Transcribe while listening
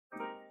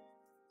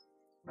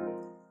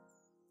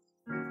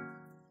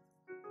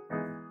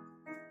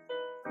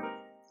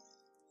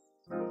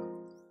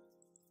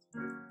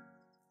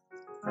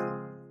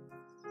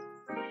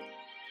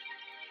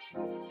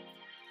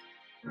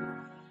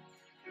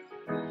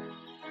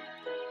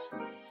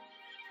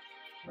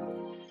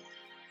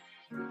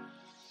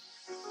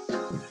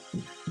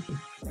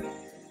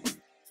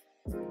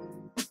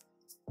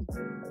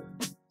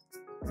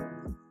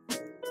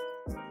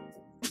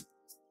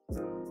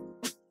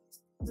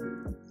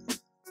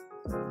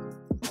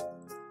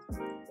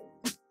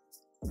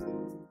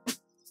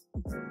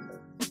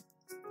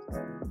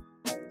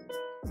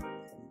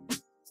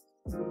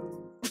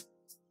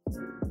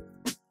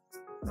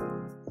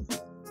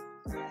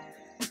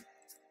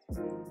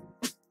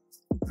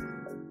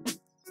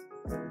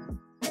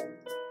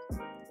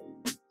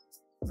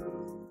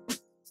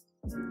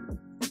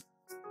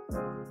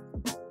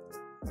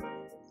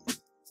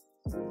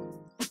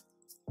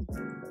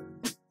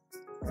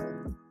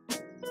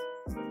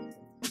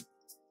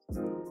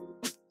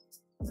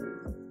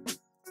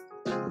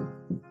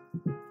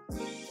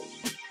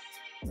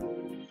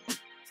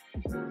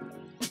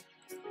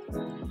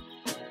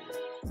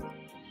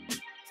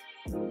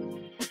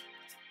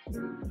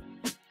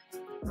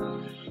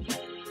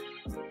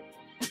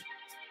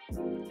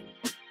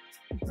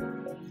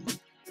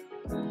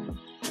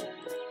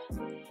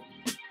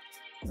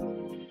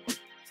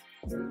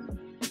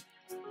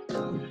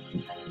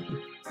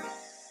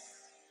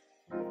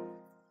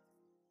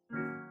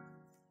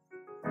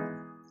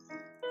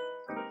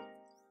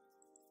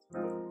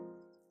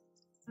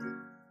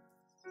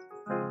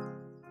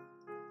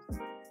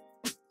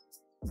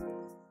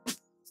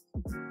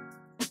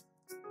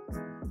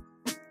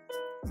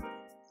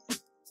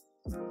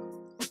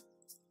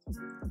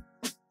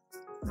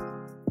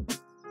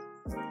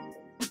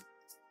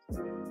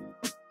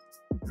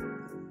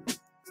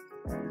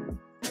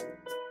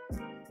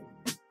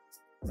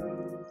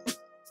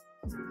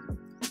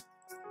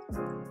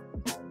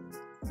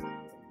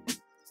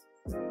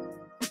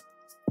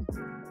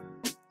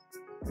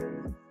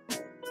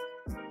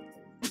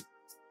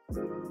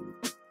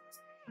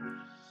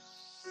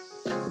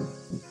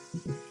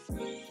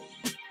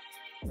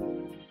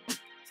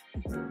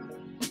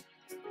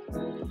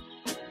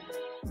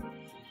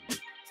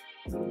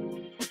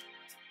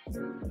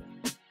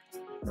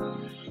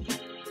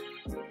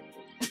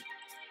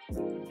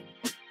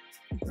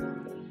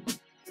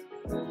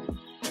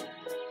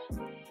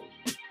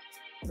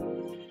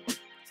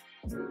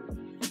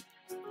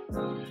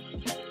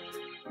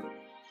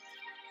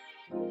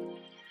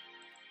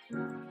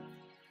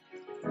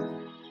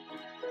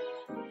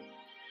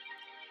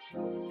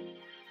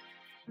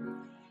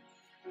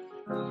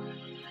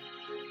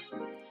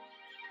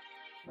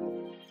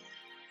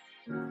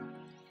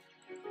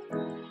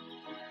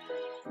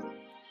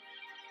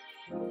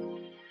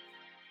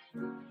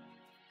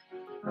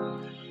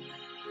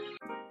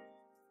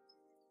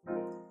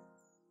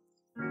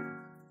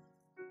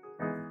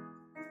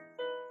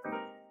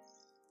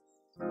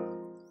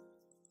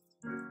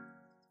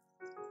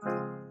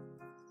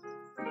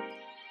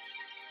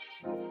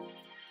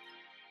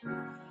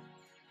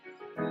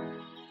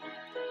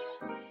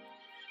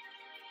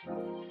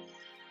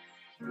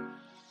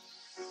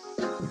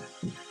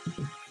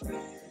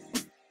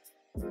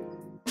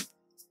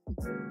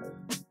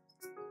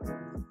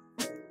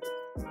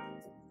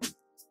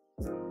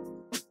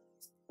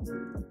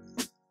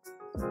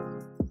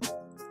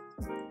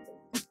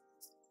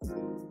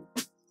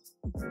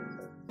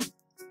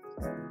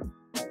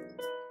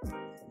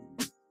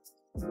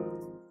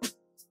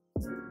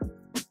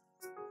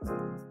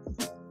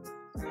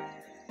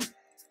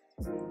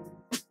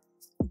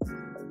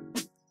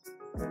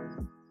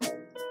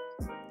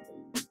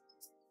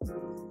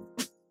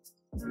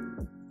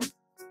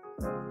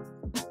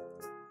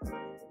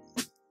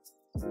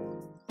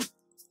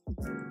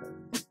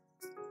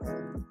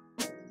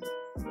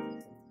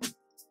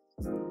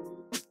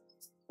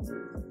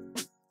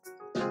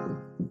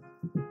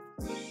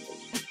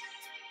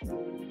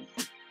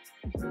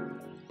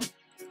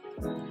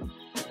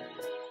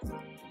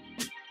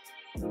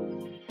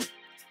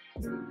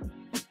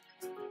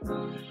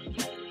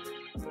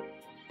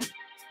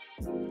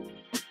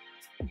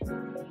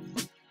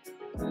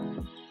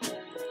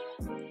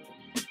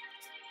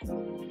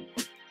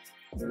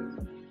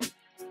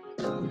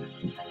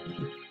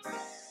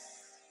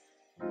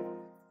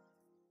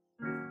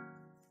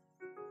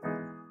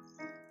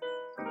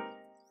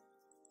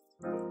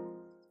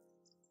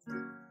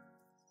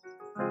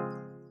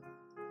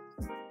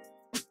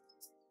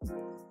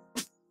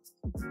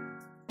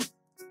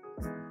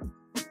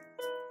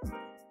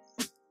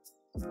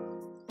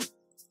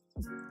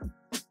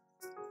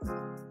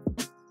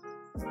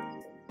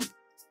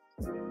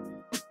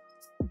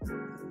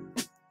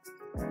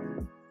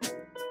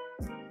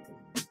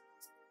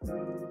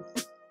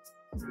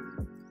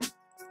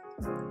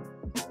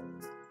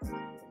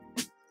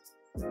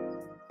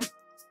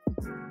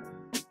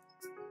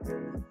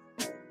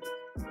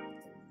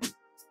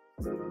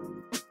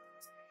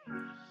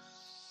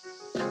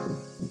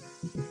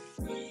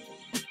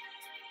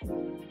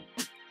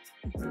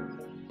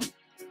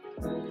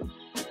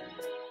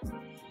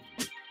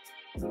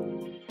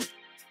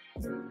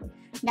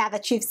Now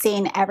that you've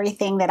seen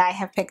everything that I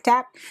have picked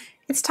up,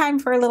 it's time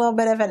for a little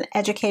bit of an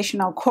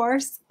educational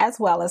course as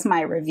well as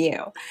my review.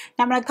 Now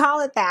I'm going to call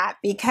it that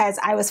because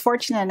I was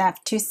fortunate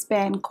enough to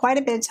spend quite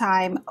a bit of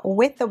time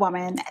with the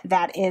woman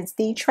that is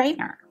the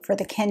trainer for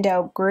the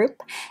KENDO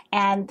Group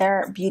and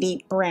their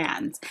beauty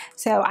brands.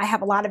 So I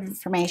have a lot of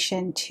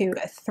information to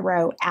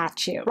throw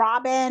at you.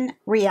 Robin,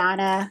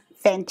 Rihanna,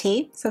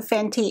 Fenty. So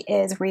Fenty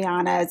is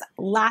Rihanna's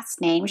last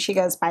name. She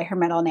goes by her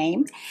middle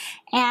name.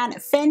 And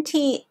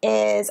Fenty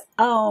is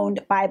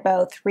owned by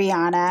both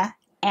Rihanna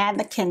and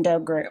the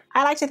KENDO Group.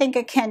 I like to think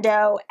of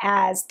KENDO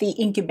as the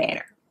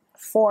incubator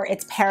for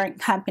its parent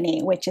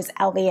company, which is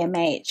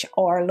LVMH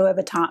or Louis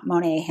Vuitton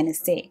Monet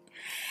Hennessy.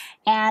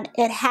 And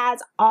it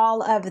has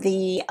all of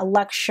the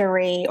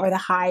luxury or the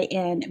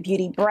high-end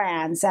beauty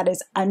brands that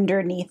is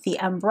underneath the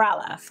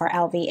umbrella for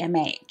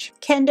LVMH.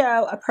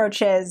 KENDO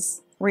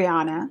approaches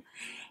Rihanna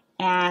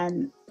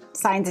and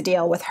signs a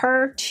deal with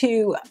her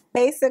to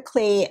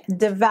basically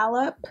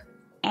develop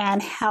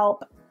and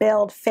help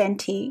build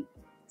Fenty,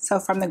 so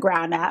from the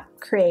ground up,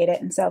 create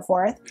it and so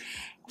forth,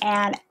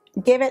 and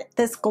give it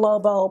this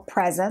global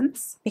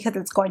presence because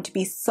it's going to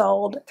be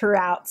sold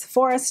throughout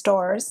Sephora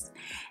stores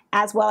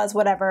as well as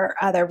whatever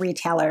other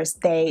retailers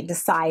they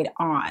decide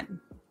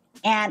on.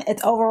 And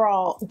its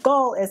overall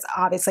goal is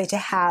obviously to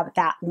have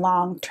that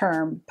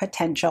long-term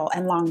potential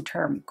and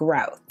long-term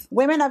growth.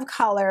 Women of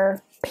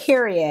color,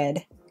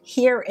 period,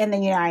 here in the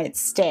United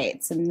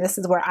States, and this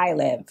is where I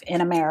live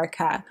in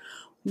America,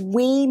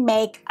 we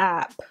make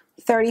up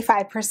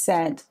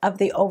 35% of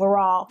the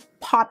overall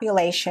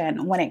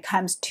population when it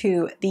comes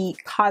to the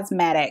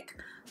cosmetic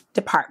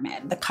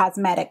department, the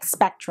cosmetic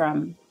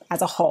spectrum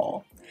as a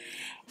whole.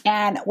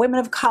 And women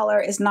of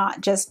color is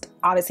not just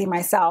obviously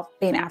myself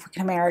being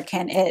African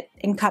American, it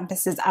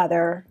encompasses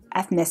other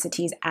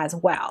ethnicities as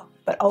well.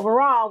 But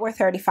overall, we're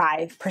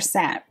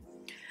 35%.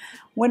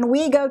 When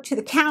we go to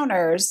the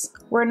counters,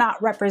 we're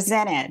not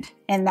represented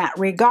in that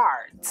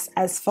regards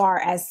as far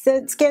as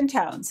skin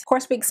tones. Of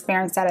course, we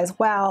experience that as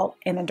well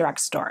in the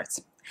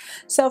drugstores.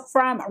 So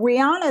from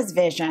Rihanna's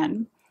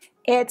vision,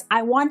 It's,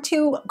 I want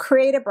to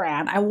create a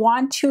brand. I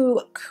want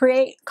to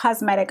create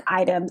cosmetic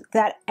items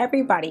that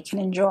everybody can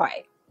enjoy.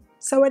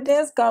 So it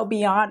does go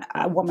beyond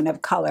a woman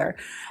of color.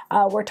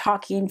 We're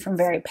talking from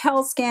very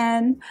pale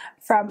skin,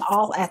 from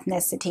all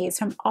ethnicities,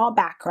 from all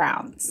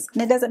backgrounds.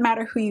 And it doesn't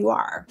matter who you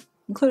are,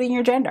 including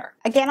your gender.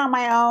 Again, on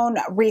my own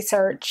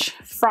research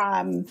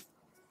from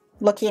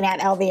looking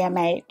at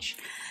LVMH,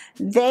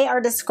 they are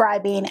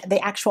describing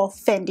the actual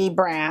Fendi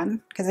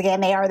brand, because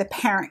again, they are the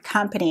parent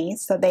company,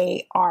 so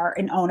they are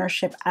in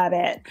ownership of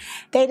it.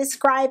 They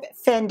describe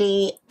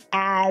Fendi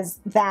as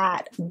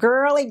that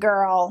girly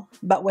girl,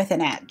 but with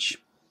an edge.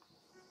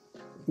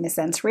 In a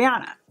sense,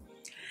 Rihanna.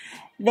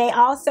 They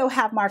also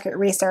have market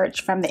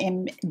research from the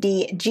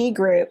KENDO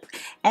Group,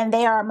 and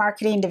they are a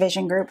marketing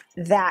division group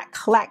that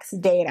collects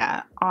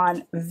data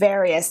on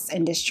various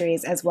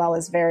industries as well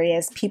as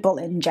various people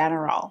in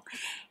general.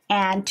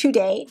 And to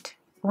date,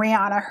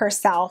 Rihanna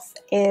herself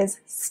is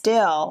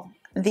still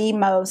the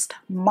most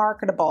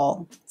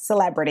marketable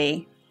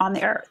celebrity on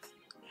the earth.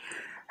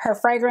 Her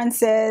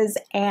fragrances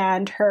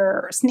and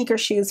her sneaker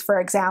shoes, for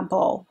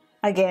example,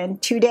 again,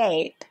 to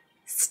date,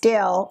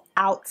 still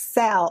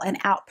outsell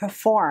and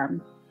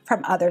outperform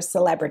from other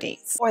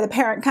celebrities. For the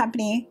parent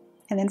company,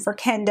 and then for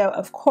KENDO,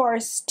 of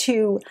course,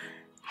 to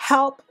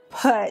help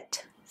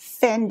put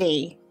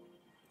Fendi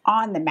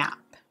on the map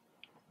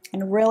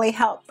and really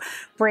help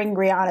bring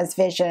Rihanna's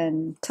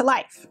vision to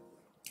life.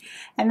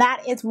 And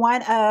that is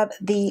one of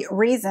the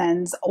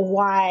reasons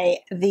why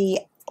the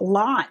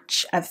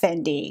launch of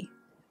Fendi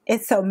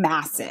is so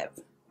massive.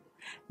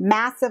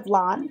 Massive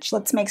launch.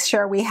 Let's make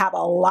sure we have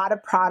a lot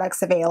of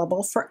products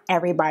available for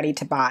everybody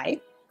to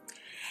buy.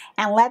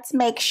 And let's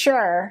make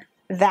sure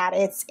that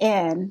it's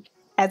in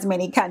as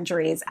many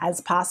countries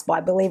as possible.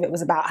 I believe it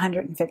was about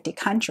 150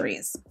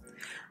 countries.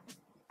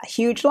 A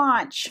huge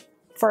launch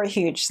for a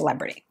huge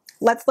celebrity.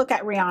 Let's look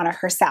at Rihanna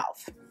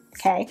herself,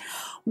 okay?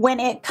 When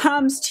it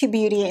comes to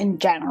beauty in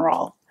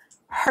general,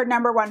 her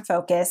number one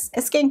focus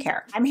is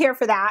skincare. I'm here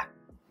for that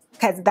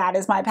because that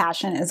is my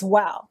passion as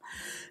well.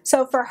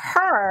 So for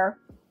her,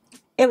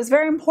 it was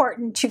very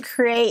important to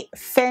create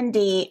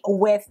Fendi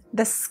with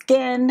the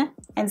skin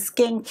and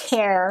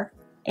skincare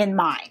in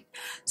mind.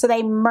 So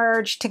they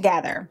merged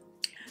together.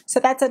 So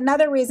that's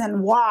another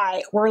reason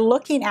why we're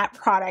looking at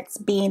products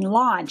being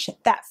launched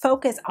that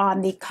focus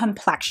on the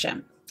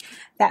complexion,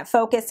 that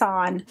focus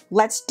on,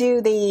 let's do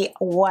the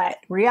what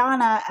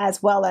Rihanna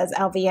as well as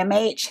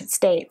LVMH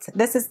states.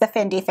 This is the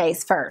Fendi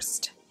face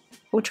first.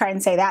 We'll try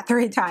and say that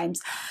 3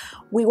 times.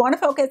 We want to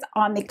focus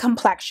on the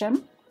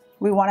complexion.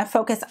 We want to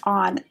focus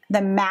on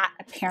the matte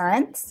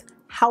appearance.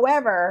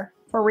 However,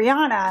 for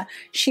Rihanna,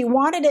 she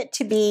wanted it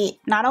to be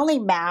not only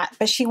matte,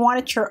 but she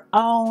wanted your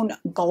own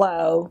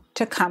glow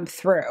to come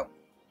through.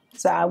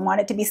 So I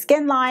want it to be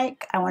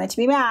skin-like, I want it to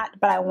be matte,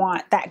 but I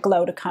want that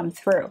glow to come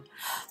through.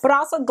 But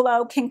also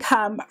glow can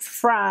come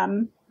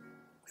from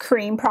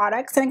cream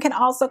products, and it can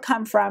also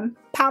come from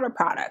powder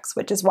products,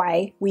 which is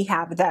why we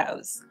have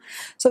those.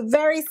 So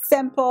very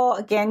simple,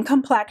 again,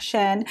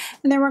 complexion,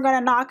 and then we're going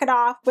to knock it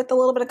off with a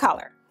little bit of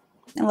color.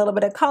 And a little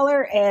bit of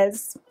color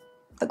is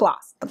the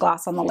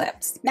gloss on the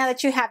lips. Now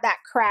that you have that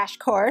crash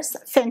course,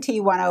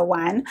 Fenty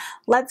 101,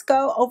 let's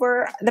go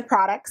over the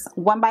products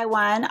one by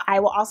one.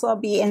 I will also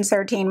be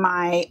inserting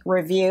my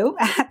review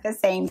at the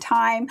same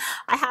time.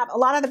 I have a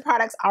lot of the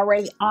products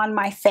already on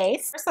my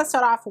face. First, let's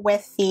start off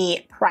with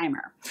the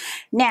primer.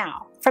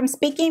 Now, from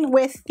speaking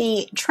with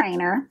the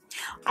trainer,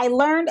 I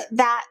learned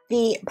that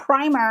the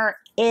primer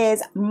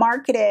is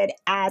marketed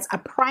as a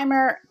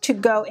primer to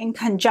go in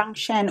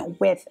conjunction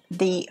with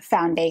the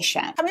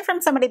foundation. Coming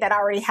from somebody that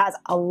already has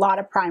a lot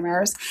of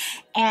primers,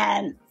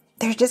 and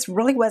there just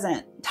really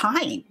wasn't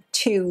time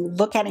to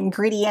look at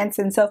ingredients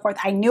and so forth.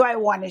 I knew I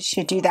wanted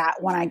to do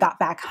that when I got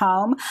back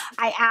home.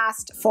 I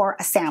asked for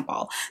a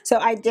sample. So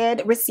I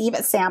did receive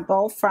a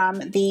sample from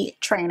the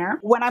trainer.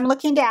 When I'm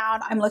looking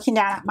down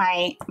at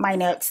my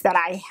notes that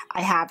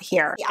I have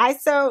here. The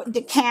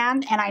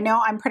isodecan, and I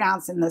know I'm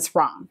pronouncing this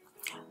wrong,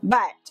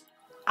 but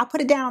I'll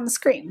put it down on the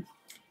screen.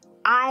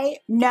 I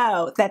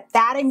know that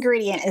that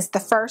ingredient is the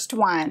first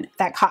one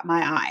that caught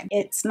my eye.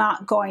 It's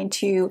not going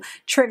to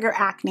trigger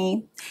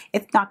acne.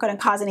 It's not going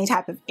to cause any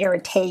type of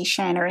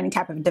irritation or any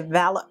type of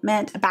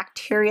development of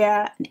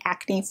bacteria and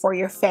acne for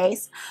your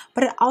face,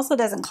 but it also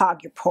doesn't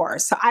clog your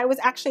pores. So I was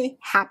actually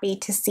happy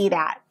to see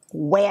that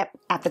way up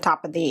at the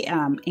top of the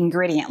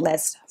ingredient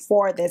list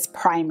for this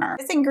primer.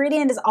 This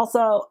ingredient is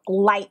also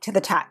light to the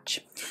touch.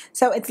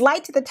 So it's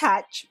light to the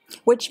touch,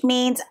 which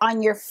means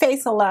on your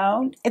face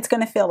alone, it's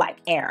going to feel like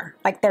air,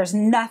 like there's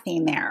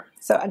nothing there.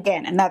 So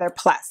again, another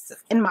plus.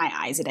 In my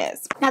eyes, it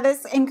is. Now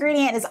this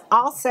ingredient is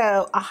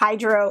also a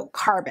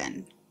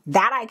hydrocarbon.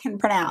 That I can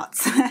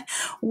pronounce,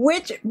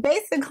 which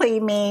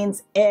basically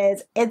means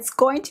is it's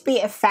going to be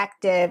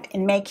effective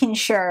in making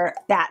sure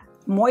that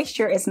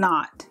moisture is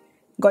not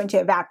going to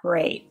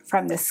evaporate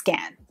from the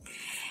skin.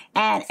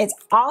 And it's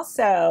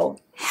also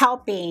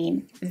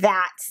helping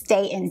that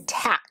stay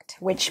intact,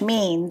 which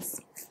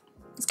means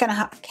it's going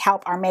to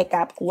help our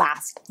makeup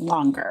last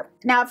longer.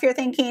 Now, if you're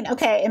thinking,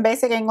 okay, in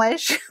basic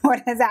English,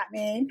 what does that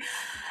mean?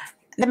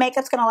 The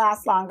makeup's going to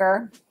last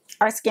longer.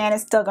 Our skin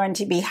is still going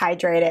to be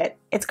hydrated.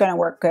 It's going to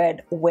work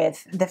good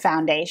with the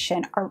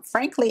foundation, or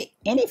frankly,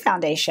 any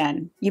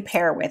foundation you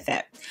pair with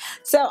it.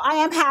 So I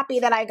am happy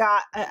that I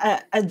got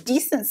a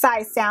decent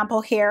size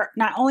sample here.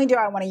 Not only do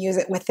I want to use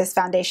it with this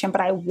foundation,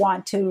 but I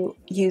want to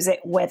use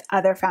it with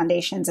other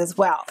foundations as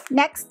well.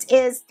 Next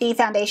is the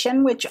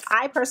foundation, which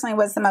I personally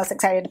was the most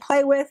excited to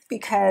play with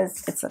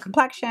because it's the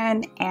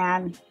complexion,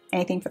 and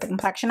anything for the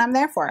complexion I'm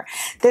there for.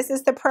 This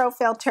is the Pro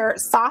Filt'R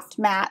Soft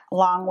Matte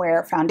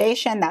Longwear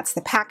Foundation. That's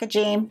the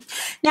packaging.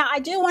 Now, I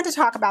do want to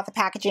talk about the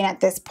packaging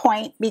at this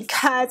point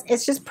because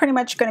it's just pretty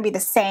much going to be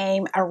the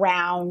same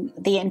around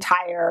the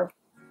entire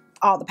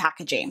all the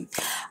packaging.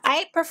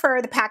 I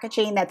prefer the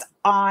packaging that's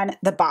on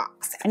the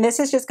box, and this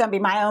is just going to be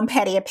my own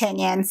petty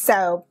opinion,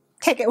 so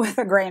take it with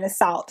a grain of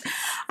salt.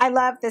 I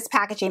love this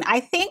packaging. I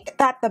think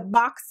that the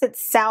box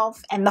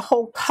itself and the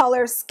whole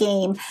color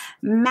scheme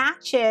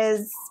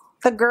matches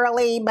the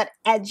girly but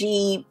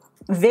edgy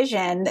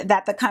vision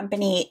that the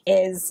company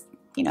is,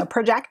 you know,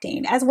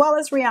 projecting, as well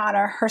as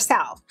Rihanna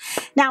herself.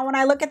 Now, when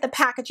I look at the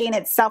packaging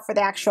itself for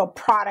the actual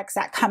products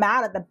that come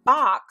out of the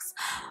box,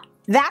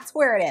 that's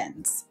where it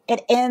ends.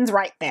 It ends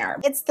right there.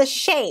 It's the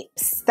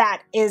shapes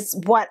that is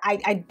what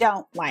I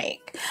don't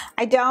like.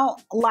 I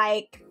don't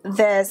like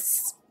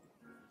this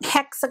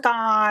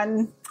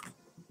hexagon,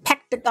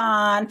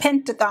 heptagon,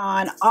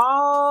 pentagon,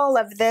 all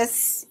of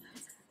this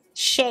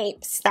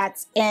shapes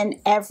that's in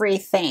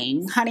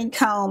everything,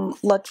 honeycomb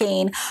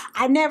looking.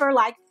 I never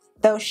liked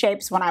those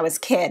shapes when I was a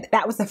kid.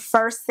 That was the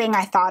first thing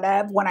I thought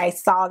of when I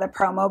saw the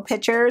promo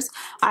pictures.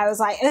 I was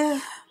like,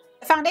 ugh.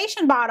 The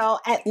foundation bottle,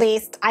 at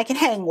least I can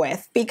hang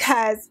with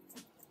because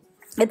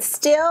it's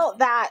still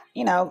that,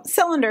 you know,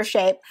 cylinder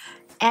shape.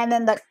 And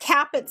then the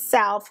cap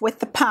itself with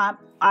the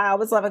pump, I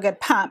always love a good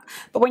pump,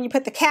 but when you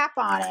put the cap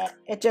on it,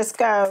 it just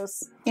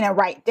goes, you know,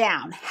 right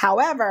down.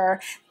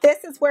 However,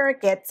 this is where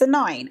it gets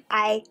annoying.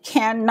 I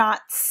cannot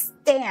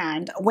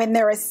stand when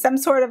there is some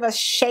sort of a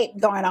shape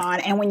going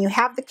on, and when you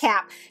have the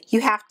cap,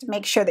 you have to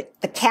make sure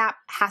that the cap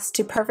has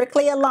to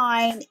perfectly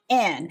align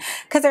in,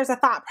 because there's a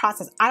thought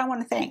process. I don't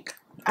want to think.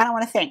 I don't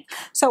want to think.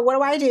 So what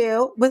do I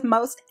do with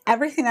most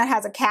everything that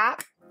has a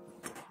cap?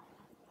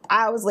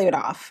 I always leave it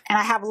off, and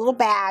I have a little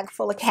bag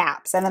full of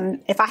caps, and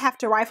then if I have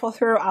to rifle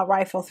through, I'll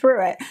rifle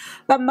through it.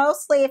 But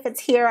mostly if it's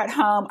here at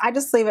home, I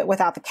just leave it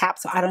without the cap,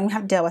 so I don't even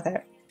have to deal with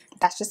it.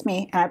 That's just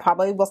me, and I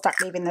probably will start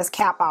leaving this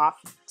cap off.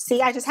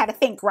 See, I just had to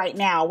think right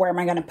now, where am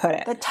I going to put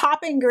it? The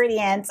top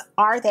ingredients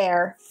are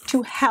there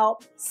to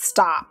help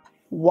stop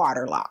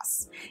water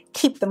loss.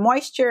 Keep the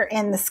moisture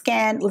in the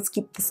skin. Let's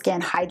keep the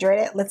skin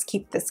hydrated. Let's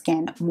keep the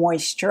skin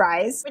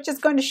moisturized, which is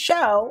going to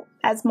show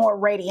as more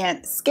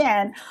radiant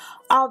skin,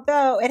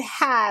 although it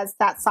has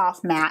that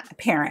soft matte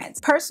appearance.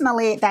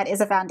 Personally, that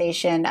is a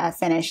foundation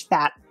finish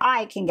that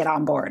I can get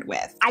on board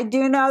with. I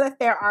do know that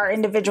there are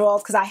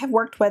individuals, because I have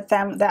worked with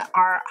them, that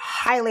are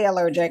highly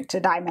allergic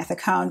to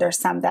dimethicone. There's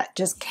some that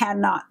just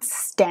cannot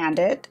stand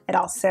it. It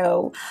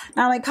also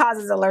not only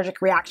causes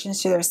allergic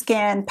reactions to their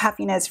skin,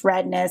 puffiness,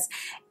 redness,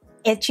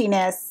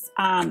 itchiness,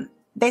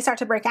 they start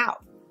to break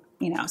out.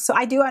 You know, so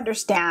I do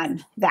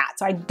understand that.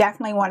 So I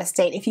definitely want to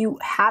state, if you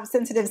have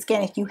sensitive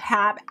skin, if you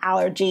have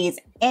allergies,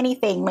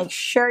 anything, make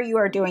sure you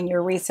are doing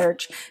your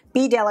research,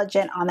 be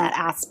diligent on that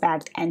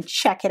aspect, and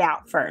check it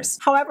out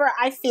first. However,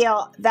 I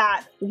feel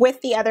that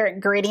with the other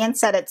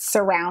ingredients that it's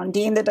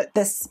surrounding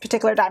this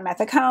particular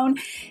dimethicone,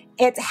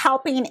 it's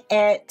helping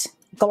it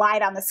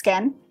glide on the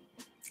skin,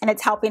 and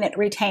it's helping it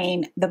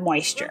retain the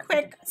moisture.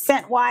 Quick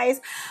scent wise,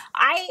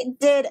 I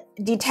did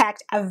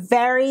detect a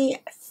very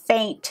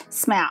faint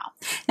smell.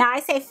 Now I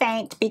say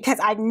faint because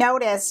I've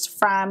noticed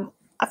from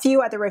a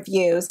few other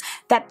reviews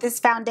that this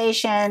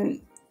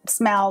foundation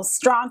smells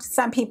strong to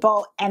some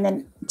people, and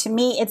then to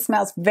me it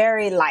smells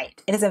very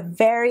light. It is a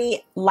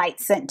very light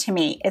scent to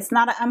me. It's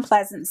not an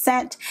unpleasant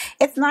scent.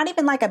 It's not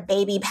even like a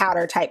baby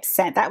powder type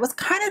scent. That was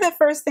kind of the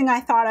first thing I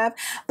thought of,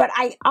 but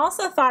I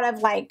also thought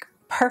of like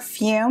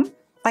perfume,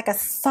 like a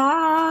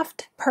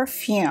soft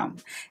perfume.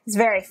 It's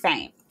very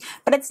faint,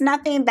 but it's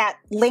nothing that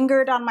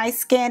lingered on my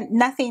skin,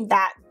 nothing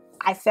that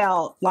I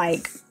felt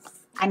like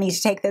I need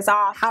to take this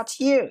off. How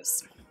to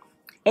use.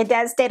 It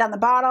does state on the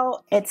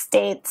bottle, it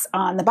states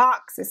on the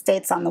box, it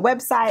states on the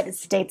website, it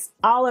states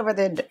all over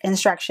the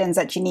instructions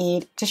that you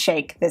need to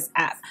shake this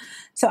up.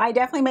 So I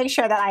definitely make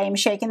sure that I am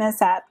shaking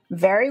this up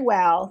very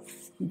well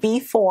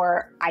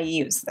before I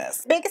use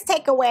this. Biggest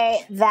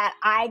takeaway that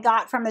I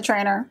got from the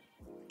trainer,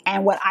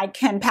 and what I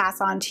can pass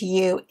on to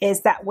you,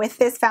 is that with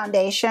this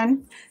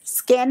foundation,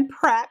 skin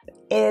prep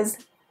is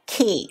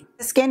key.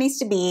 The skin needs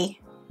to be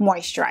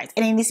moisturized,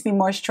 and it needs to be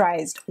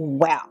moisturized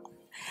well.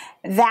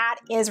 That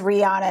is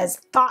Rihanna's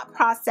thought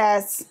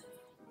process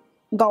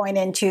going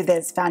into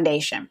this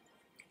foundation.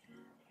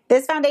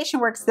 This foundation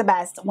works the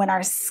best when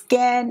our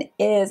skin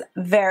is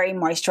very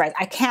moisturized.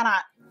 I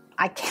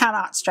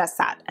cannot stress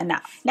that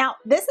enough. Now,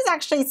 this is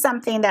actually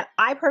something that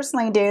I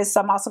personally do,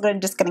 so I'm also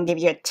just going to give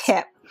you a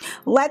tip.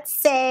 Let's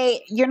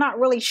say you're not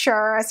really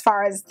sure as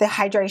far as the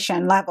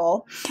hydration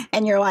level,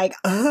 and you're like,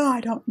 oh,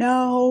 I don't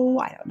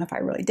know if I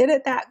really did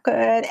it that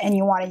good, and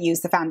you want to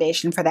use the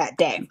foundation for that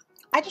day.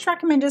 I just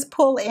recommend just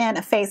pull in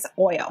a face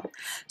oil.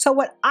 So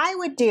what I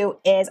would do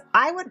is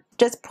I would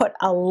just put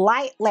a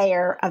light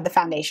layer of the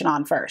foundation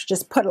on first.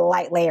 Just put a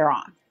light layer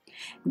on.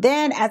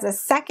 Then as a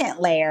second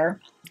layer,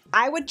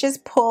 I would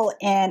just pull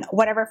in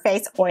whatever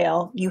face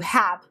oil you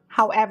have.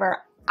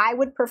 However, I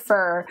would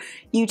prefer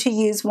you to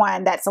use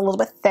one that's a little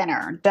bit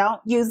thinner. Don't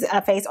use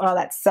a face oil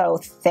that's so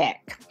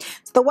thick.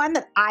 So the one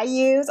that I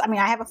use, I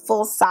have a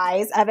full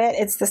size of it.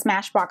 It's the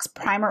Smashbox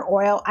Primer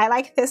Oil. I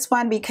like this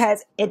one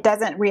because it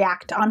doesn't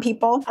react on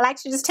people. I like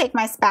to just take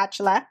my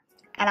spatula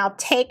and I'll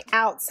take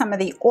out some of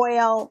the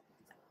oil,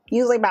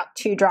 usually about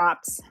 2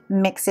 drops,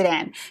 mix it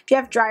in. If you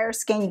have drier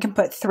skin, you can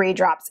put 3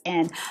 drops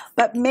in,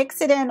 but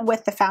mix it in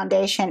with the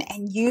foundation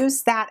and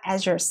use that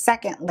as your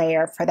second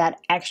layer for that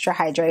extra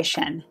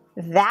hydration.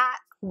 That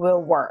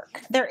will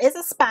work. There is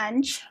a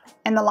sponge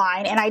in the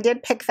line, and I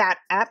did pick that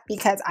up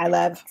because I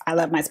love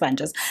my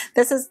sponges.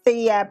 This is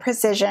the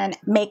Precision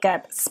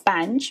Makeup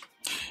Sponge,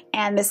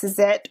 and this is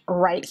it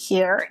right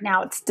here.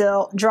 Now it's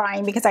still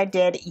drying because I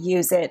did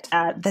use it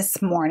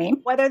this morning.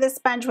 Whether this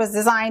sponge was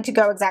designed to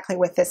go exactly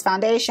with this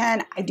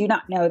foundation, I do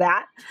not know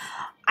that.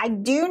 I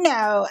do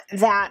know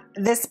that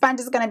this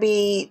sponge is going to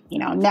be,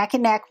 neck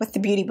and neck with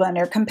the Beauty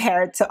Blender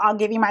compared, so I'll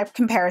give you my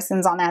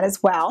comparisons on that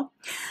as well.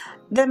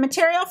 The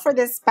material for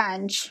this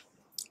sponge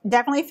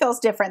definitely feels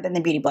different than the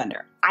Beauty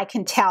Blender. I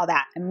can tell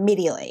that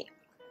immediately.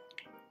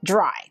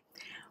 Dry.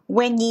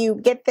 When you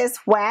get this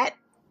wet,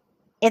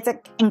 it's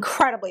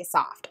incredibly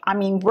soft.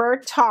 We're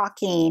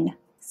talking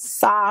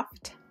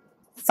soft,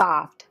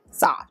 soft,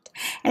 soft.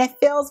 And it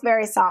feels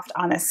very soft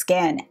on the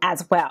skin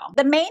as well.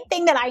 The main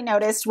thing that I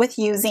noticed with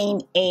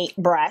using a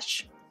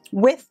brush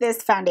with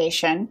this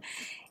foundation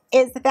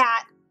is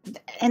that,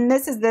 and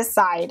this is this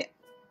side,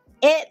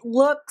 it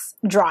looks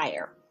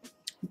drier.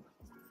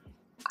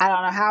 I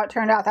don't know how it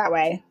turned out that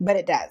way, but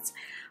it does.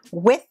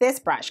 With this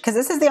brush, because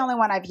this is the only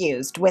one I've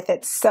used with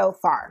it so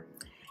far,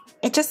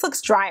 it just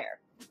looks drier.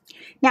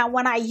 Now,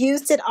 when I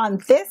used it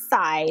on this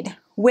side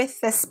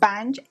with the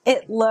sponge,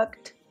 it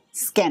looked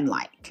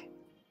skin-like,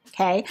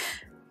 okay?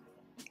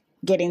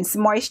 Getting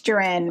some moisture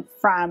in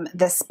from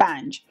the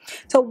sponge.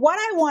 So what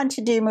I want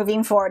to do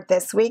moving forward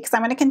this week, because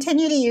I'm going to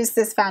continue to use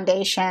this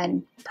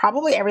foundation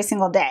probably every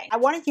single day. I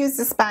want to use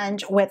the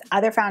sponge with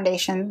other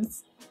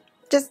foundations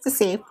just to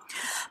see,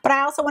 but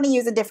I also want to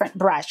use a different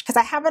brush because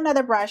I have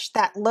another brush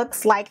that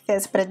looks like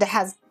this, but it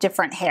has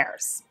different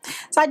hairs.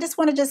 So I just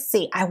want to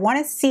see. I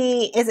want to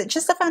see, is it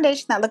just a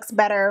foundation that looks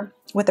better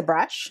with a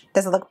brush?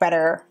 Does it look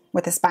better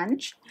with a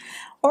sponge?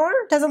 Or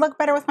does it look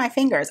better with my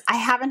fingers? I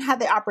haven't had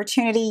the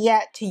opportunity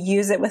yet to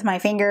use it with my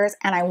fingers,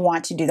 and I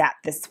want to do that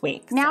this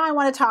week. Now I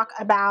want to talk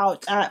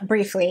about,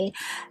 briefly,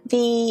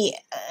 the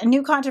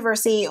new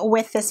controversy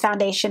with this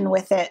foundation,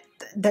 with it,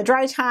 the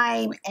dry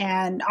time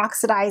and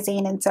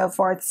oxidizing and so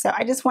forth. So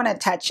I just want to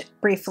touch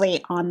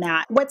briefly on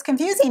that. What's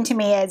confusing to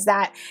me is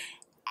that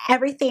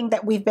everything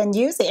that we've been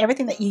using,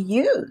 everything that you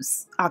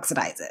use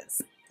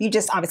oxidizes. You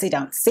just obviously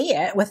don't see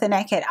it with the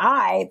naked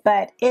eye,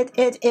 but it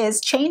is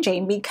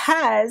changing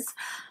because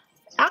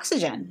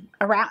oxygen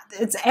around,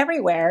 it's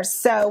everywhere,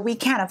 so we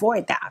can't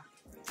avoid that.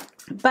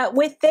 But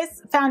with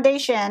this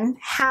foundation,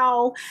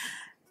 how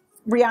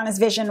Rihanna's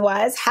vision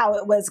was, how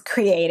it was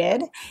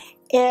created,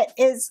 it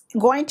is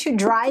going to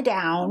dry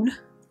down,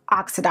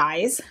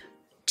 oxidize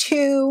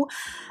to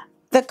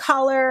the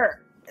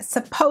color,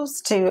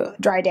 supposed to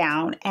dry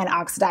down and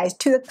oxidize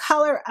to the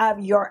color of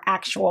your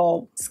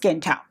actual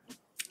skin tone.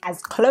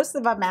 As close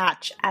of a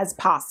match as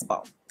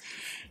possible.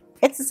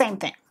 It's the same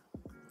thing.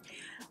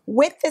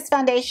 With this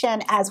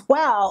foundation as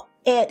well,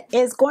 it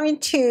is going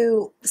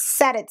to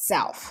set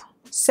itself.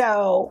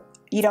 So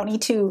you don't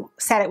need to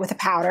set it with a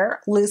powder,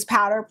 loose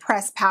powder,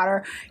 pressed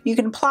powder. You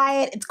can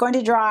apply it, it's going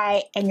to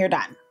dry, and you're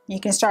done. You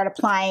can start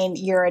applying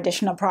your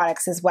additional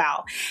products as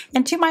well.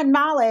 And to my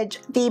knowledge,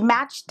 the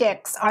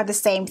matchsticks are the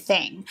same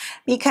thing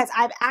because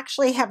I've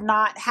actually have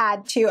not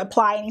had to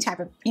apply any type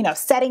of,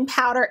 setting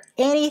powder,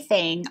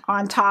 anything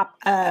on top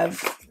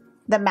of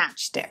the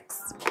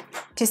matchsticks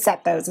to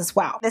set those as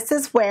well. This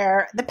is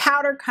where the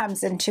powder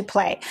comes into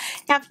play.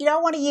 Now, if you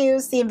don't want to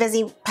use the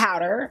Invisimatte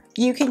powder,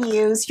 you can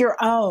use your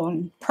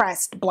own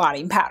pressed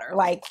blotting powder,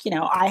 like,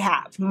 I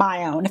have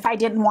my own, if I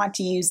didn't want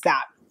to use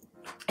that.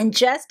 And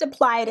just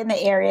apply it in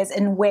the areas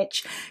in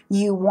which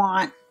you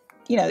want,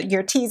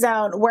 your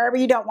T-zone, wherever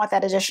you don't want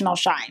that additional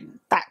shine.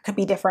 That could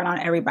be different on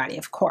everybody,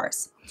 of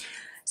course.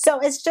 So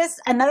it's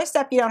just another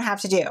step you don't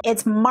have to do.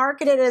 It's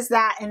marketed as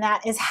that, and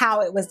that is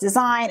how it was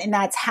designed, and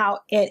that's how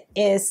it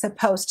is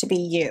supposed to be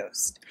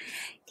used.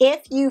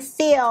 If you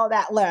feel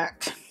that,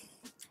 look,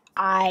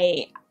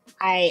 I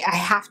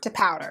have to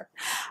powder,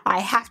 I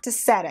have to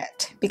set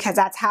it because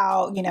that's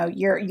how,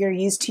 you're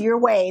used to your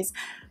ways,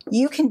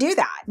 you can do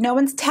that. No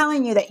one's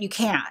telling you that you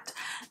can't.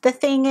 The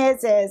thing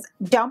is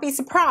don't be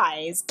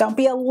surprised, don't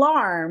be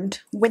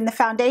alarmed when the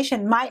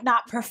foundation might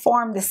not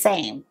perform the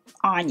same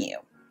on you.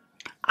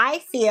 I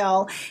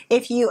feel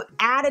if you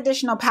add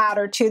additional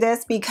powder to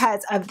this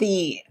because of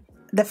the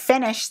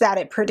finish that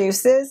it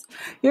produces,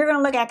 you're going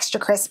to look extra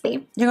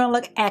crispy. You're going to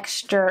look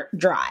extra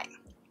dry.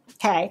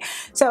 Okay,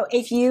 so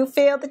if you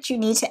feel that you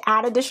need to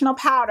add additional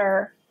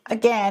powder,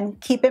 again,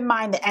 keep in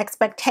mind the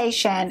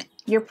expectation.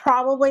 You're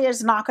probably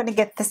is not going to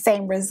get the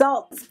same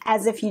results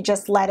as if you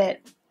just let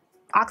it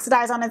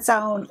oxidize on its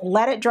own,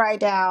 let it dry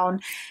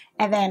down,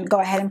 and then go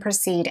ahead and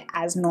proceed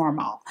as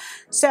normal.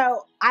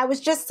 So I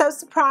was just so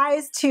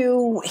surprised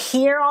to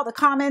hear all the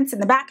comments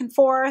and the back and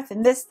forth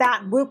and this,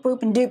 that, and whoop,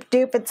 whoop, and doop,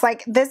 doop. It's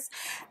like this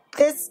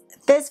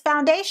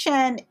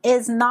foundation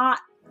is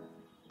not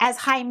as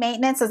high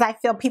maintenance as I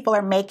feel people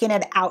are making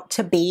it out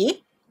to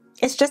be.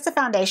 It's just a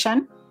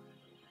foundation.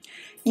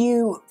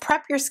 You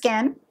prep your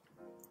skin.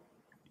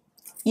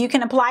 You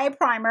can apply a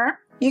primer.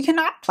 You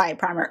cannot apply a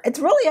primer. It's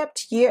really up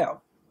to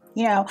you.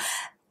 You know,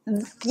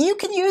 you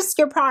can use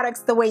your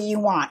products the way you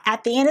want.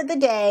 At the end of the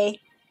day,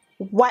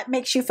 what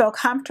makes you feel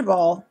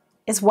comfortable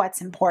is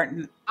what's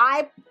important.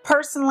 I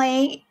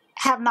personally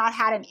have not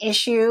had an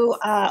issue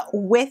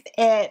with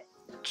it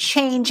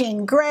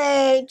changing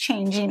gray,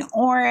 changing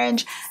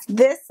orange.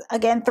 This,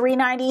 again,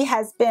 $3.90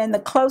 has been the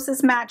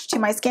closest match to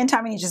my skin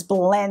tone, and it just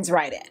blends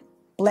right in.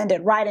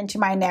 Blended right into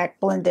my neck,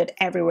 blended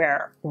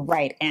everywhere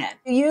right in.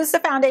 Use the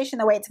foundation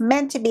the way it's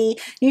meant to be.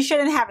 You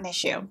shouldn't have an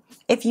issue.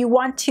 If you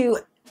want to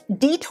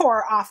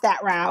detour off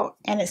that route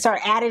and start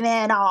adding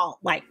in all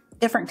like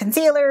different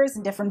concealers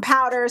and different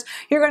powders,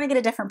 you're going to get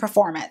a different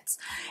performance.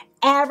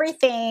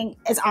 Everything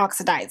is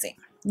oxidizing.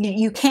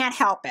 You can't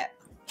help it.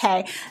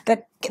 Okay,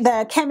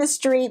 the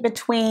chemistry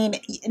between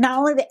not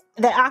only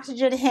the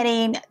oxygen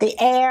hitting, the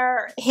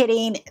air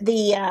hitting,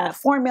 the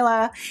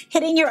formula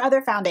hitting your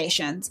other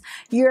foundations,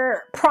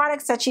 your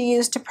products that you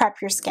use to prep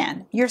your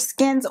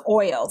skin's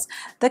oils,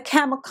 the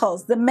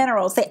chemicals, the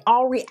minerals, they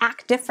all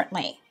react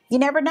differently. You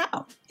never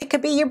know. It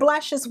could be your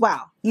blush as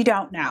well. You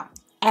don't know.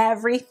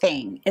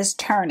 Everything is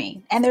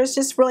turning, and there's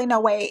just really no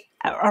way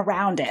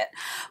around it.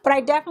 But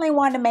I definitely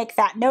wanted to make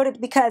that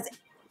noted because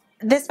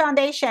this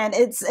foundation,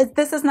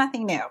 this is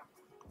nothing new.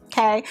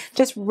 Okay,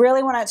 just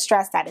really want to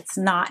stress that it's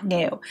not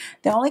new.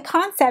 The only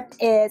concept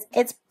is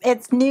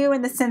it's new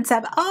in the sense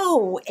of,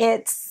 oh,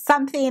 it's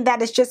something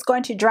that is just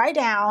going to dry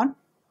down,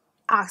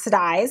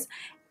 oxidize,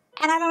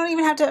 and I don't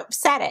even have to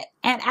set it.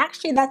 And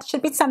actually that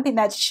should be something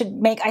that should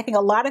make, I think,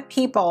 a lot of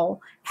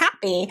people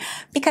happy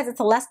because it's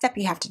a less step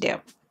you have to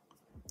do.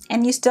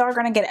 And you still are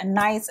going to get a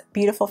nice,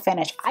 beautiful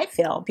finish. I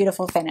feel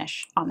beautiful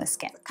finish on the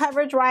skin.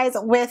 Coverage-wise,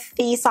 with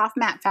the Soft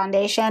Matte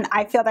Foundation,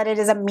 I feel that it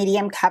is a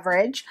medium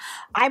coverage.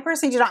 I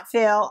personally do not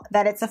feel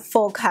that it's a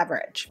full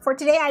coverage. For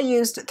today, I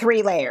used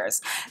 3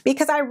 layers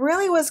because I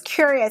really was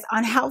curious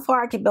on how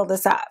far I could build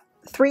this up.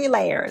 3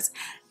 layers.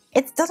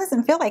 It still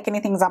doesn't feel like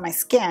anything's on my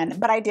skin,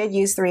 but I did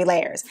use 3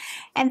 layers.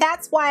 And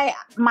that's why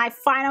my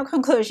final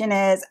conclusion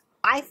is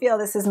I feel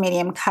this is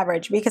medium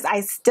coverage because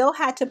I still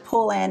had to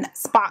pull in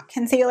spot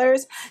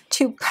concealers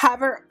to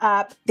cover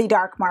up the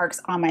dark marks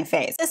on my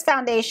face. This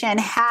foundation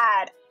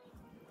had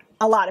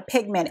a lot of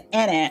pigment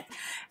in it,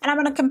 and I'm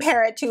going to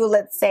compare it to,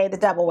 let's say, the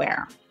Double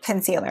Wear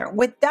concealer.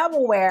 With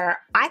Double Wear,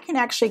 I can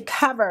actually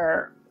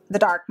cover the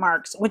dark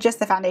marks with just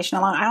the foundation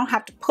alone. I don't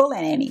have to pull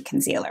in any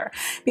concealer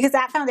because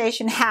that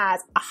foundation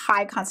has a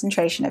high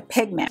concentration of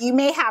pigment. You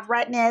may have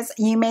redness,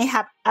 you may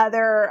have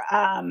other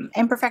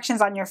imperfections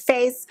on your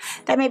face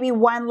that maybe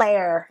one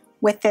layer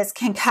with this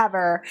can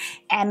cover,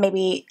 and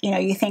maybe, you know,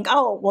 you think,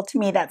 oh, well, to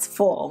me that's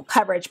full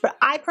coverage, but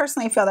I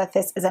personally feel that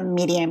this is a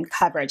medium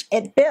coverage.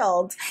 It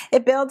builds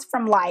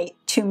from light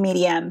to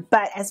medium,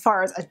 but as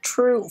far as a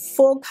true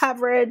full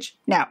coverage,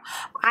 no.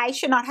 I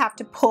should not have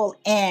to pull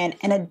in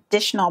an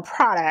additional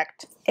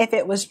product if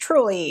it was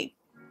truly,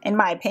 in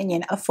my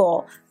opinion, a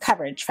full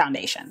coverage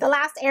foundation. The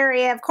last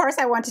area, of course,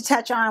 I want to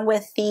touch on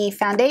with the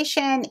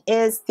foundation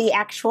is the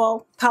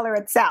actual color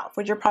itself,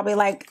 which you're probably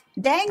like,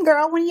 dang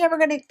girl, when are you ever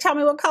going to tell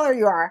me what color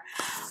you are?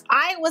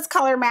 I was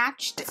color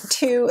matched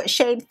to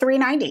shade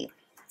 390,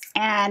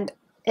 and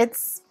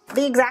it's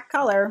the exact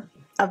color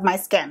of my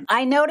skin.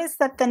 I noticed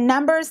that the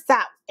numbers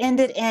that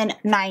ended in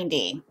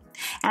 90,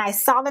 and I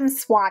saw them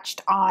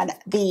swatched on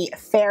the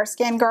fair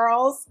skin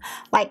girls,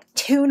 like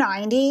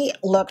 290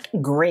 looked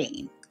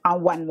green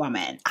on one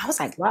woman. I was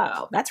like,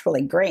 whoa, that's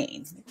really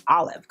green,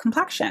 olive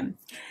complexion.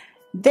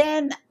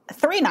 Then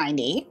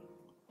 390,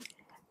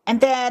 and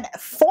then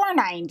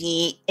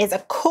 490 is a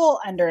cool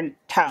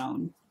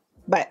undertone,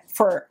 but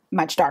for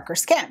much darker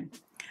skin.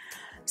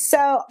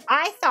 So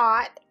I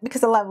thought,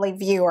 because a lovely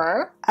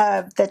viewer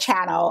of the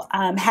channel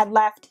had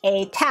left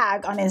a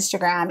tag on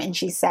Instagram, and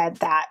she said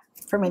that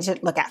for me to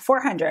look at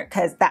 400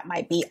 because that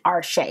might be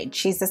our shade.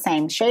 She's the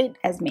same shade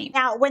as me.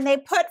 Now, when they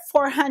put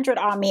 400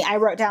 on me, I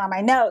wrote down on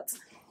my notes,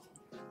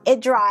 it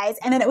dries,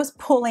 and then it was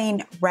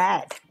pulling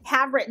red. I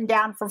have written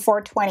down for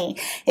 420.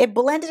 It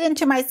blended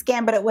into my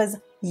skin, but it was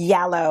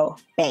yellow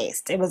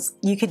based. It was,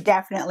 you could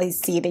definitely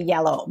see the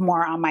yellow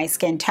more on my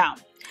skin tone.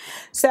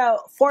 So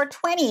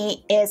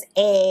 420 is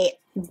a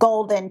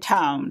golden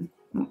tone,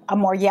 a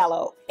more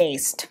yellow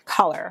based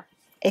color,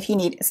 if you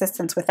need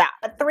assistance with that.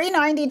 But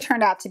 $3.90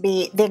 turned out to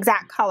be the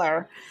exact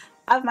color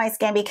of my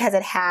skin because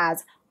it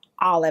has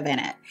olive in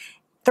it.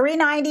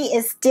 $3.90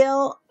 is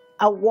still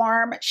a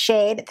warm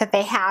shade that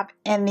they have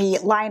in the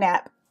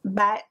lineup,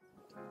 but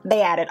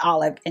they added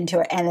olive into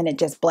it and then it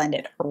just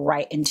blended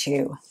right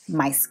into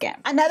my skin.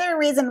 Another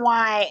reason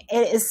why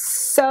it is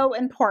so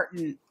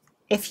important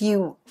if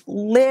you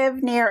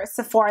live near a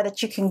Sephora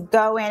that you can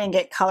go in and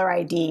get color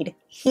ID'd,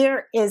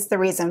 here is the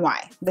reason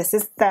why. This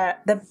is the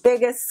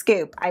biggest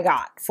scoop I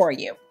got for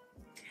you.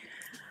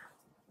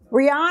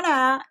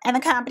 Rihanna and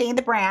the company,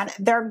 the brand,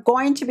 they're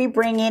going to be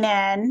bringing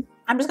in,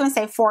 I'm just going to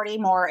say 40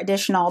 more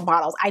additional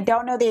bottles. I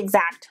don't know the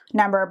exact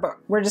number, but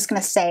we're just going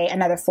to say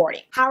another 40.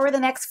 How are the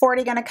next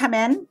 40 going to come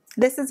in?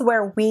 This is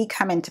where we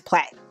come into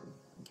play.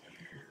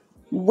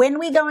 When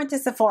we go into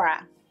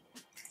Sephora,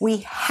 we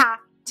have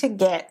to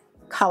get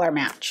color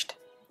matched.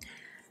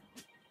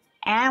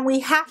 And we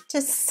have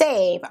to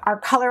save our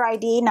color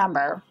ID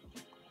number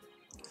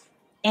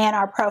in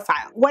our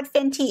profile. What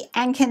Fenty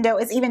and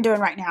KENDO is even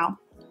doing right now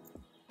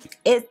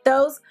is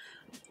those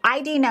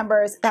ID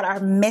numbers that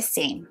are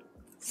missing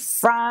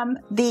from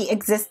the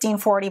existing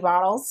 40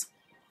 bottles,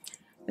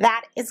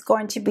 that is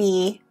going to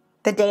be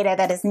the data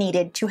that is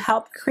needed to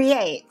help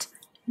create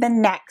the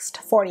next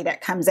 40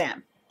 that comes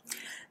in.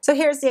 So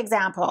here's the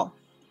example.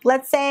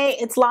 Let's say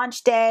it's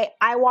launch day,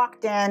 I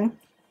walked in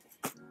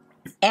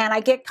and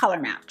I get color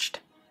matched.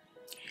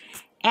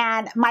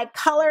 And my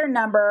color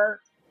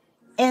number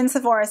in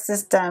Sephora's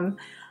system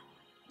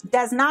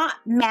does not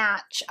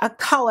match a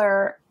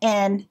color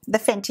in the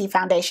Fenty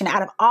foundation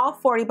out of all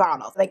 40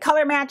 bottles. They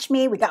color match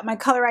me, we got my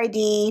color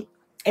ID,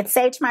 it's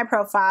saved to my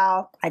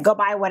profile, I go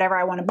buy whatever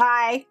I want to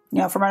buy,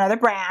 from another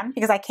brand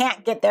because I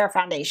can't get their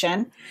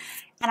foundation,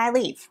 and I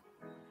leave.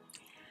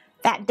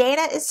 That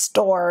data is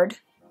stored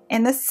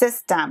in the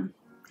system,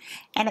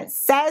 and it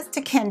says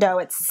to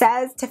KENDO, it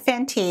says to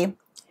Fenty,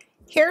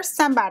 here's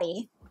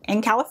somebody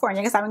in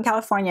California, because I'm in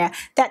California,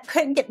 that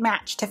could get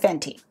matched to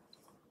Fenty.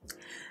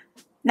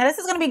 Now this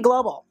is going to be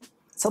global.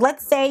 So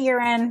let's say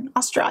you're in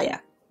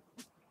Australia,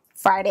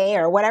 Friday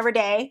or whatever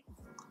day,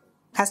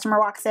 customer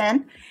walks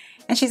in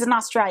and she's in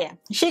Australia.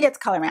 She gets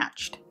color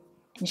matched.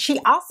 And she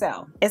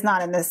also is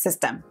not in this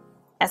system.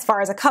 As far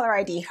as a color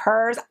ID,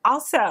 hers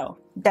also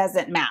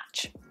doesn't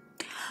match.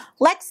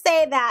 Let's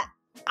say that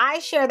I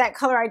share that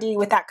color ID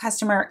with that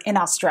customer in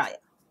Australia.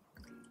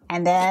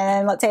 And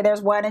then let's say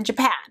there's one in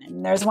Japan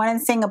and there's one in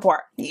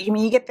Singapore.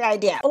 You get the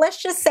idea. But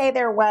let's just say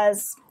there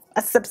was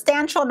a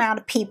substantial amount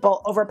of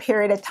people over a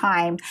period of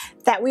time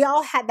that we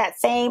all had that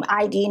same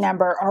ID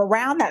number or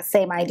around that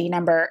same ID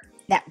number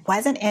that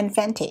wasn't in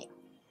Fenty.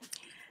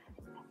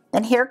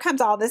 Then here comes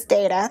all this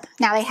data.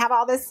 Now they have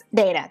all this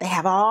data. They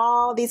have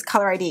all these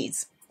color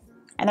IDs.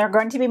 And they're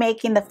going to be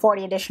making the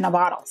 40 additional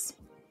bottles.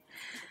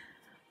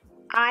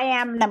 I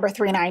am number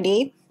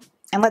 390.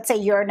 And let's say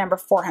you're number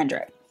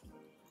 400.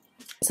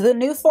 So the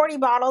new 40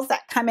 bottles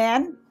that come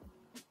in,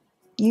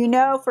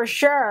 for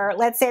sure,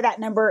 let's say that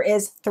number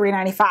is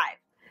 395.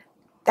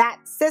 That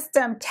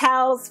system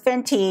tells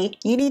Fenty,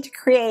 you need to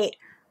create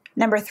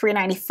number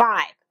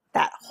 395.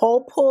 That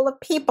whole pool of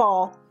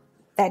people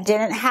that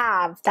didn't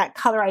have that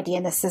color ID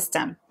in the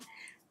system.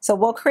 So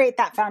we'll create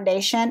that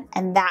foundation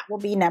and that will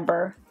be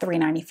number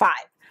 395.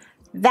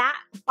 That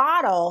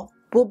bottle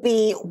will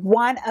be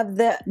one of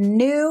the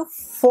new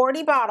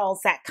 40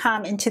 bottles that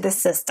come into the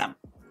system,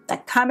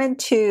 that come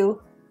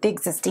into the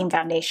existing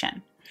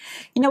foundation.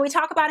 We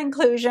talk about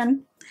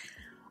inclusion.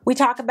 We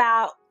talk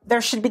about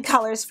there should be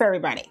colors for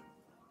everybody.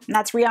 And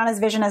that's Rihanna's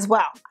vision as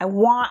well. I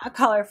want a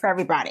color for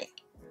everybody.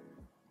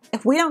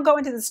 If we don't go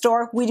into the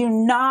store, we do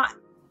not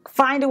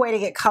find a way to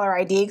get color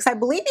ID, because I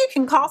believe you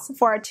can call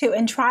Sephora too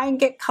and try and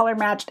get color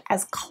matched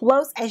as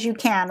close as you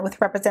can with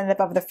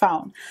representative over the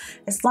phone.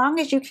 As long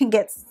as you can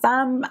get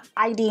some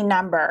ID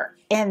number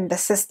in the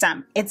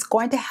system, it's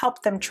going to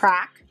help them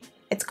track.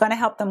 It's going to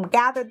help them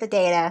gather the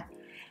data.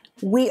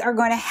 We are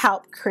going to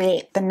help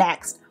create the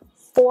next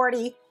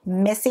 40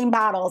 missing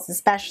bottles,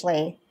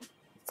 especially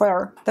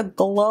for the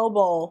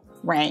global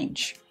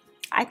range.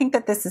 I think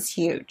that this is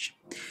huge.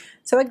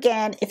 So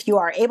again, if you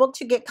are able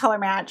to get color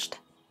matched,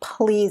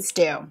 please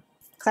do.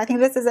 Because I think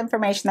this is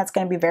information that's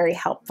going to be very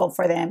helpful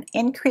for them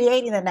in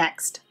creating the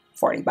next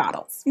 40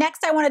 bottles.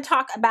 Next I want to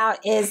talk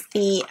about is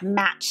the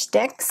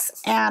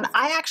matchsticks. And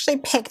I actually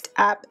picked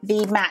up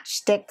the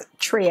matchstick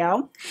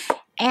trio.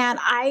 And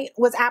I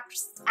was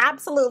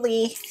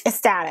absolutely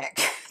ecstatic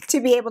to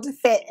be able to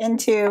fit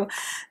into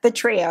the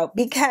trio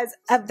because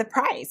of the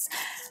price.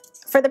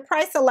 For the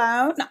price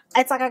alone,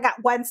 it's like I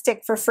got one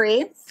stick for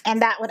free,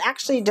 and that would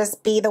actually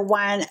just be the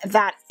one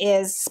that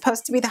is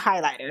supposed to be the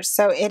highlighters.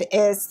 So it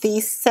is the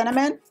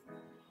Sinamon,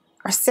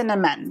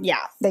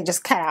 yeah, they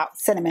just cut out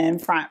cinnamon in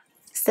front,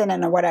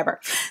 cinnamon or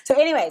whatever. So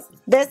anyways,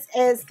 this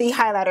is the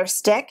highlighter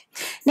stick.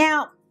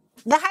 Now,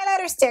 the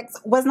highlighter sticks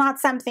was not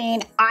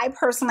something I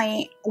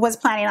personally was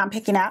planning on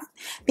picking up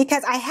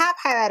because I have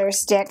highlighter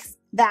sticks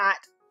that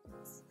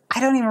I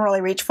don't even really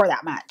reach for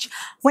that much.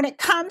 When it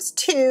comes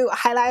to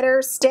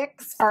highlighter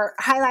sticks or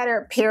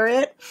highlighter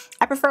period,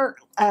 I prefer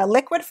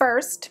liquid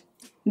first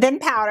then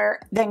powder,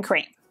 then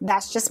cream.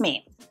 That's just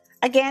me.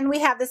 Again, we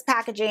have this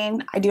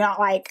packaging. I do not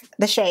like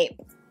the shape.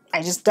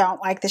 I just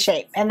don't like the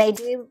shape. And they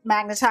do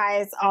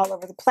magnetize all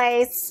over the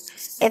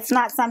place. It's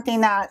not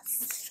something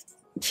that's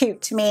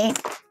cute to me.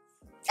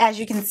 As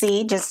you can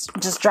see,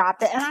 just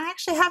dropped it. And I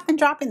actually have been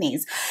dropping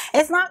these.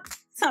 It's not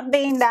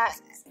something that,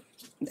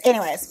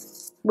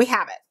 anyways, we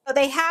have it. So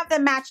they have the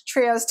matched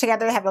trios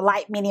together. They have the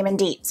light, medium, and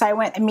deep. So I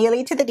went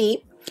immediately to the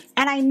deep.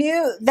 And I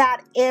knew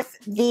that if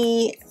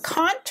the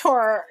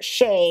contour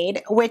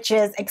shade, which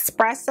is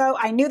Espresso,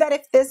 I knew that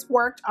if this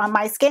worked on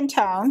my skin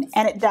tone,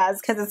 and it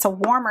does because it's a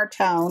warmer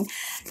tone,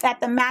 that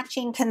the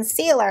matching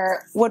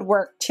concealer would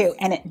work too,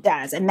 and it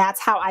does. And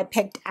that's how I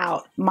picked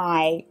out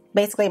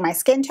basically my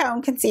skin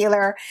tone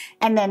concealer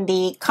and then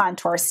the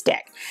contour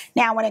stick.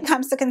 Now, when it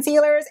comes to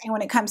concealers and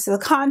when it comes to the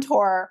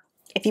contour,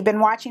 if you've been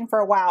watching for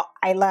a while,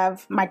 I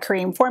love my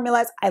cream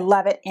formulas. I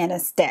love it in a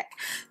stick.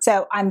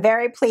 So I'm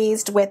very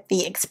pleased with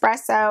the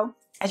Espresso.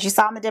 As you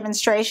saw in the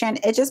demonstration,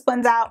 it just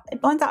blends out.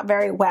 It blends out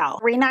very well.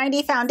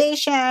 390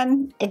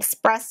 foundation,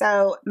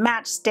 Espresso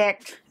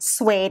matchstick,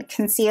 Suede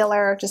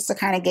concealer, just to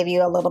kind of give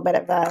you a little bit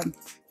of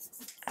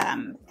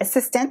a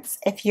assistance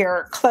if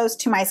you're close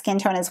to my skin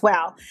tone as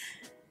well.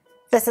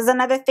 This is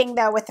another thing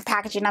though with the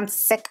packaging. I'm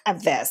sick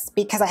of this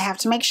because I have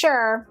to make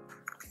sure,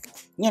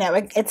 you know,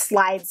 it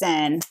slides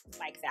in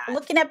like that.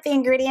 Looking up the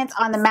ingredients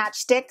on the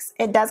matchsticks,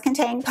 it does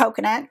contain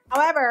coconut.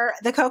 However,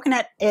 the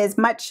coconut is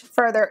much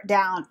further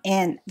down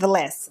in the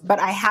list. But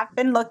I have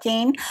been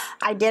looking.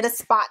 I did a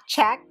spot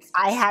check.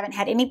 I haven't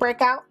had any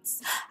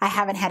breakouts. I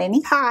haven't had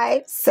any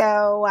hives.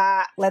 So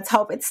let's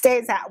hope it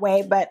stays that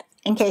way. But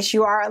in case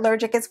you are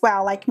allergic as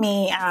well, like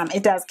me,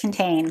 it does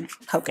contain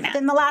coconut.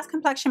 Then the last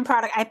complexion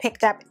product I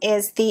picked up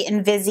is the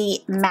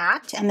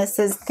Invisimatte, and this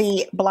is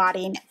the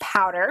blotting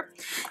powder.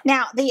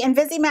 Now, the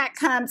Invisimatte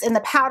comes in the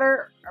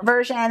powder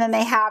version, and then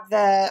they have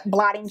the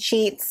blotting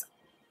sheets.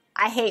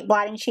 I hate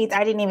blotting sheets.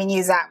 I didn't even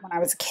use that when I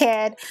was a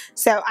kid,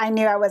 so I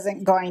knew I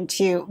wasn't going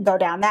to go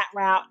down that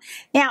route.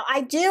 Now,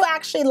 I do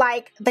actually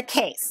like the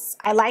case.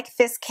 I like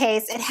this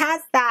case. It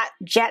has that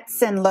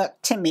Jetson look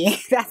to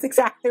me. That's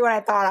exactly what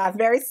I thought of.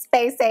 Very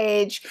space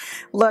age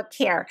look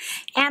here.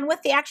 And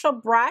with the actual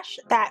brush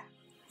that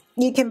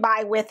you can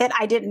buy with it,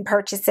 I didn't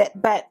purchase it,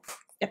 but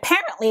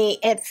apparently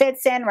it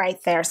fits in right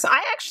there. So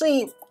I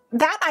actually...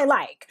 that I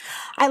like.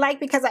 I like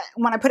because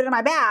when I put it in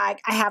my bag,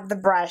 I have the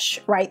brush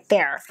right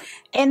there.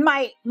 In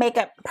my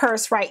makeup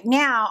purse right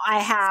now, I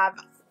have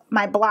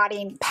my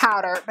blotting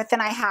powder, but then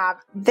I have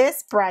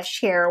this brush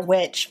here,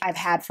 which I've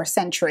had for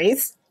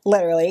centuries,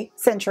 literally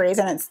centuries,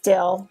 and it's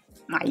still,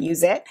 I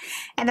use it.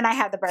 And then I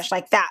have the brush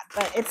like that,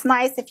 but it's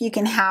nice if you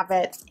can have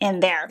it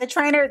in there. The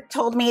trainer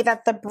told me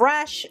that the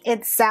brush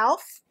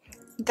itself,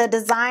 the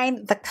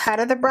design, the cut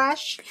of the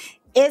brush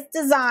is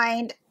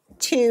designed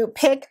to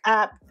pick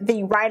up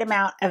the right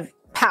amount of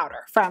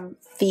powder from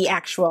the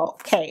actual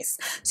case.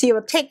 So you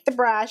will take the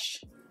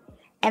brush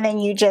and then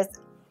you just,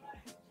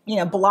 you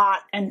know, blot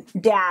and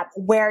dab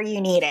where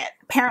you need it.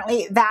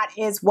 Apparently that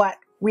is what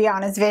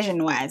Rihanna's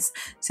vision was.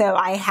 So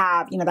I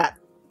have, you know, that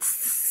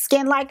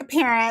skin-like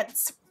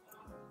appearance,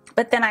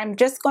 but then I'm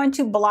just going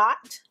to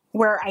blot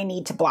where I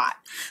need to blot.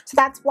 So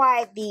that's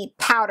why the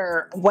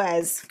powder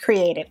was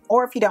created.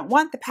 Or if you don't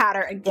want the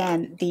powder,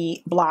 again,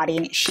 the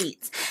blotting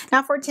sheets.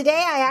 Now for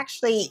today, I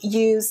actually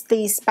used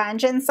the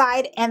sponge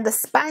inside, and the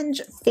sponge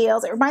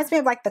feels, it reminds me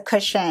of like the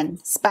cushion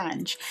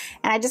sponge.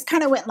 And I just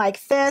kind of went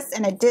like this,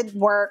 and it did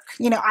work.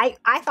 You know,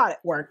 I thought it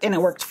worked, and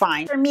it worked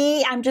fine. For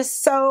me, I'm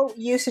just so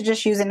used to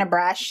just using a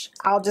brush.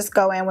 I'll just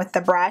go in with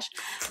the brush.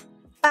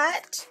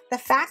 But the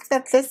fact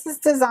that this is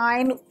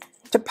designed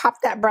to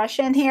pop that brush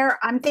in here,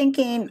 I'm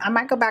thinking I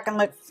might go back and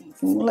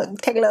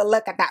take a little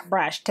look at that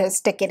brush to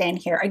stick it in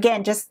here.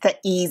 Again, just the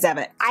ease of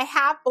it. I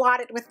have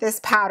blotted with this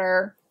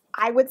powder,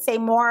 I would say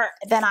more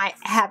than I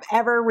have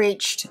ever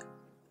reached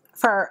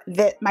for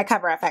my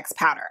Cover FX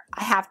powder.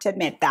 I have to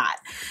admit that.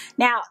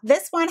 Now,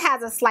 this one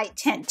has a slight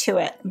tint to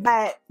it,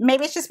 but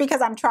maybe it's just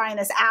because I'm trying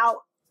this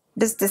out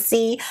just to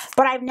see.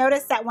 But I've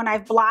noticed that when I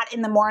blot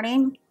in the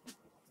morning,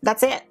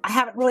 that's it. I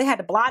haven't really had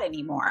to blot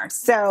anymore.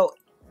 So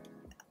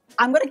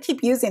I'm going to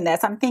keep using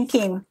this. I'm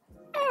thinking,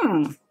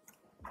 you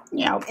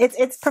know,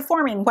 it's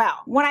performing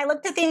well. When I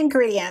looked at the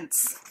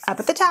ingredients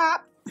up at the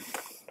top,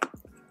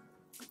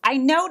 I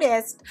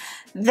noticed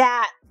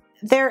that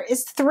there's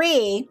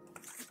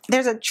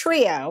a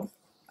trio,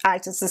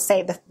 just to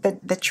say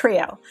the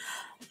trio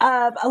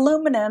of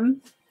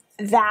aluminum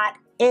that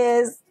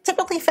is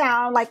typically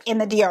found like in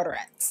the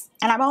deodorants.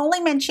 And I'm only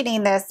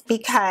mentioning this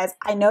because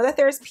I know that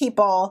there's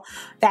people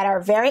that are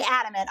very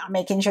adamant on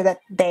making sure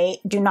that they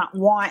do not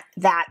want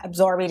that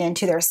absorbing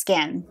into their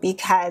skin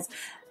because,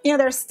 you know,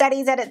 there's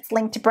studies that it's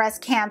linked to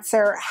breast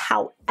cancer.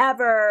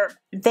 However,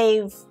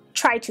 they've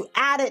tried to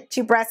add it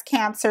to breast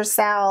cancer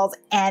cells,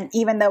 and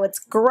even though it's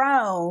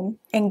grown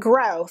in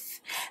growth,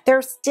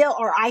 there's still,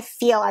 or I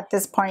feel at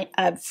this point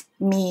of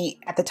me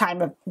at the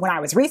time of when I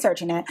was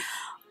researching it,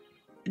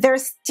 there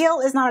still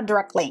is not a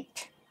direct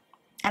link.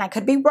 And I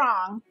could be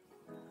wrong,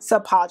 so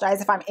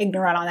apologize if I'm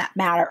ignorant on that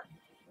matter.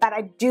 But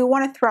I do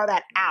want to throw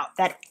that out,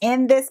 that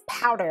in this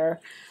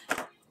powder,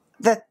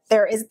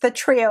 there is the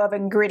trio of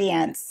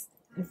ingredients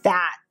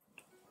that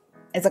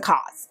is a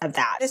cause of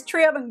that. This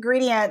trio of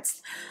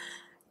ingredients,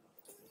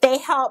 they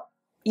help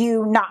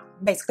you not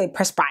basically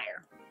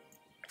perspire.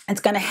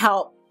 It's going to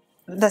help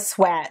the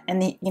sweat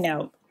and the, you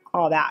know,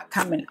 all that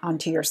coming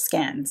onto your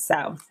skin.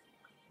 So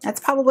that's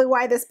probably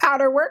why this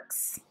powder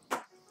works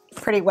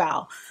pretty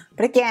well.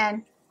 But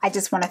again, I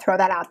just want to throw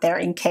that out there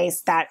in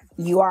case that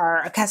you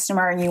are a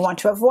customer and you want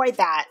to avoid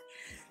that.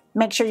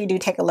 Make sure you do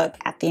take a look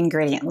at the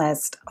ingredient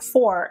list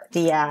for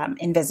the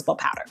invisible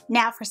powder.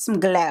 Now for some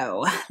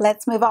glow.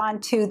 Let's move on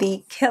to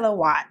the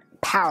Killawatt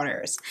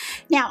powders.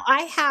 Now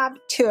I have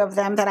 2 of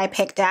them that I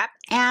picked up,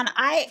 and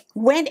I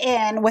went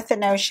in with the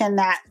notion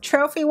that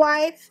Trophy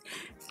Wife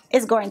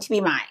is going to be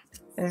mine.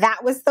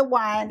 That was the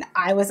one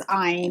I was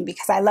eyeing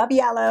because I love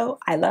yellow.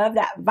 I love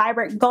that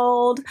vibrant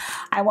gold.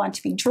 I want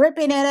to be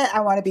dripping in it. I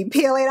want to be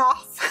peeling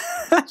off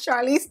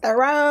Charlize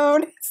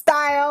Theron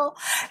style.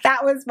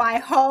 That was my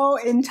whole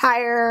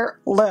entire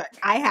look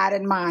I had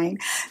in mind.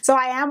 So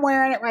I am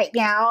wearing it right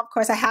now. Of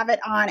course, I have it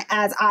on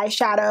as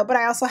eyeshadow, but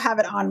I also have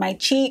it on my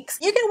cheeks.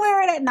 You can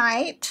wear it at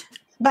night,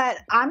 but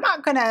I'm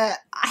not gonna,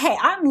 hey,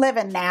 I'm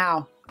living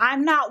now.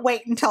 I'm not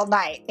waiting till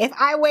night. If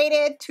I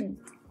waited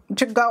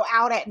to go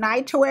out at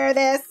night to wear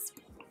this,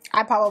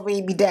 I'd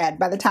probably be dead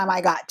by the time I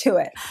got to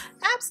it.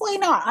 Absolutely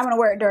not. I'm going to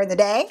wear it during the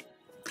day.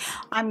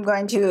 I'm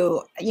going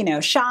to, you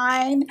know,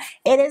 shine.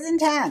 It is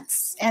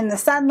intense. And the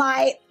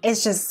sunlight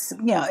is just,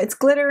 you know, it's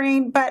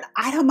glittering, but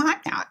I don't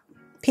mind that.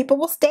 People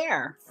will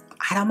stare.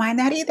 I don't mind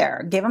that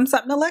either. Give them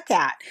something to look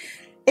at.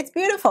 It's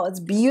beautiful. It's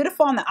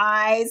beautiful on the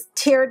eyes,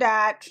 tear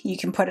duct. You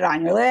can put it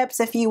on your lips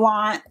if you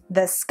want.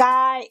 The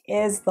sky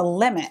is the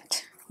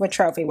limit with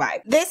Trophy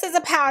Wife. This is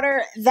a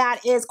powder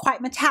that is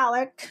quite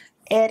metallic.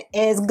 It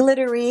is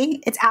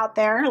glittery. It's out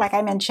there, like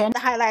I mentioned.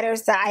 The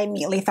highlighters that I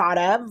immediately thought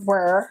of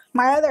were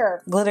my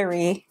other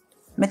glittery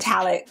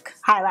metallic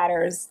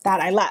highlighters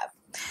that I love.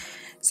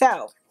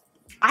 So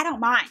I don't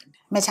mind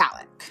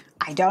metallic.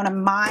 I don't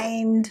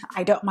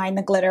mind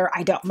the glitter.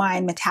 I don't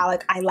mind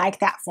metallic. I like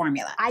that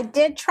formula. I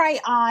did try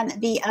on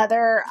the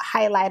other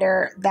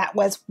highlighter that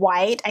was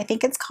white. I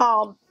think it's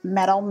called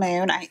Metal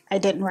Moon. I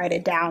didn't write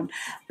it down,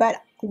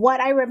 but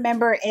what I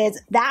remember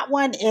is that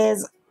one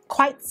is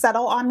quite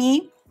subtle on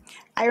me.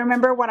 I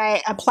remember when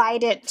I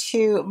applied it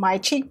to my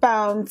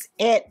cheekbones,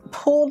 it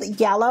pulled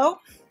yellow.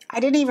 I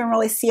didn't even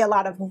really see a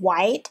lot of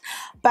white,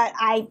 but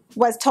I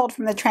was told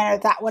from the trainer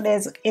that one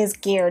is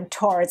geared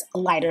towards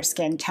lighter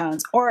skin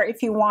tones, or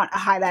if you want a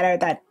highlighter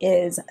that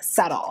is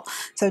subtle.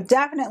 So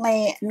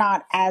definitely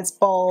not as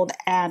bold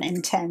and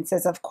intense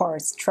as, of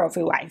course,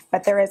 Trophy Wife,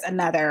 but there is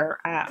another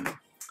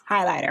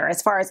highlighter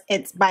as far as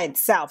it's by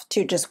itself,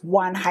 to just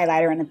one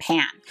highlighter in a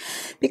pan,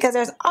 because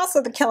there's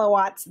also the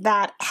Killawatts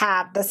that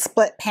have the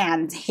split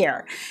pans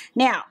here.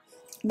 Now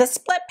the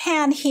split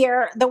pan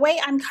here, the way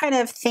I'm kind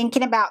of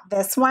thinking about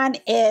this one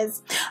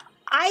is,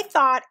 I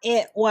thought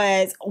it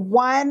was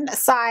one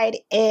side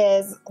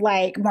is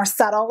like more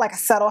subtle, like a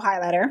subtle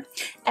highlighter,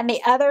 and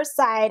the other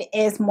side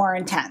is more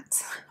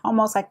intense,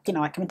 almost like, you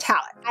know, like a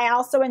metallic. I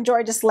also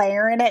enjoy just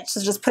layering it,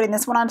 so just putting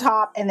this one on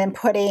top and then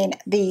putting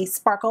the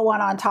sparkle one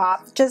on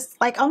top, just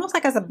like almost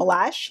like as a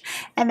blush,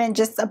 and then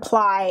just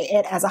apply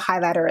it as a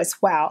highlighter as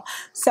well.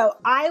 So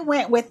I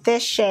went with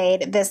this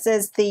shade. This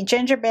is the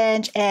Ginger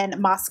Binge and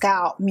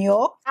Moscow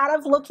Mule. Out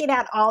of looking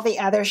at all the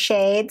other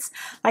shades,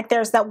 like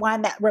there's that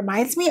one that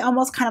reminds me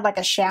almost kind of like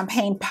a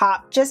champagne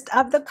pop, just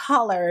of the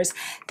colors.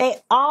 They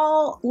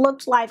all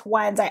looked like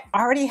ones I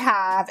already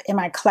have in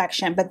my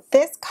collection, but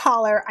this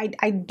color,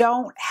 I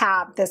don't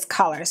have this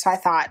color. So I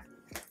thought,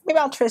 maybe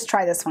I'll just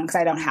try this one because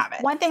I don't have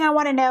it. One thing I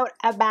want to note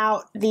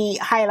about the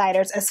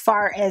highlighters as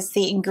far as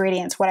the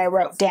ingredients, what I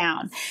wrote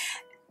down.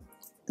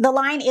 The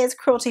line is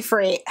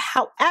cruelty-free.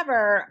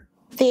 However,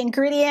 the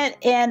ingredient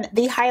in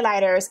the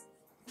highlighters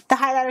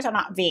are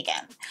not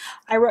vegan.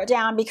 I wrote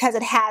down because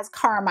it has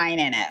carmine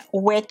in it,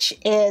 which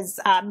is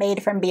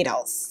made from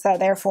beetles. So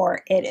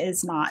therefore it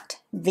is not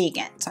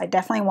vegan. So I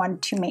definitely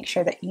wanted to make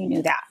sure that you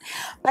knew that.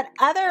 But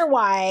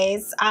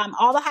otherwise,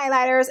 all the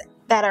highlighters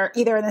that are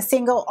either in the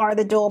single or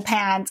the dual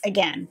pans,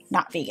 again,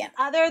 not vegan.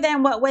 Other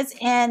than what was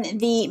in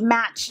the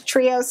Match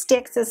Trio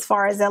sticks as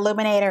far as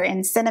Illuminator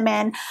and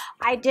Cinnamon,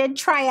 I did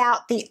try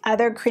out the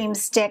other cream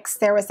sticks.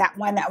 There was that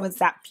one that was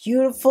that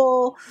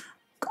beautiful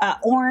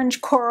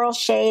orange coral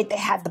shade. They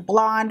had the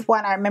blonde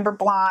one. I remember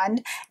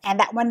blonde,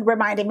 and that one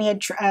reminded me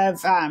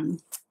of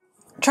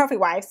Trophy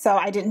Wife, so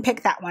I didn't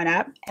pick that one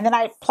up. And then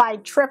I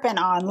applied Trippin'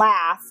 on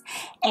last,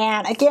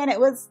 and again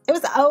it was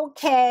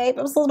okay, but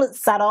it was a little bit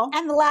subtle.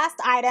 And the last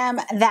item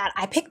that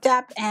I picked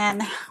up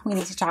and we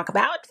need to talk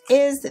about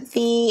is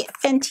the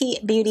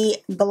Fenty Beauty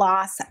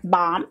Gloss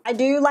Bomb. I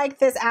do like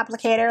this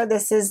applicator.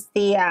 This is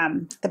the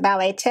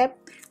ballet tip,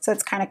 so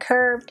it's kind of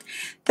curved.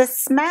 The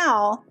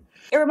smell,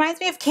 it reminds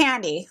me of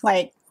candy,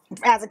 like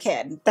as a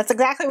kid. That's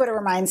exactly what it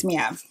reminds me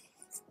of.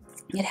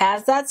 It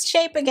has that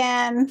shape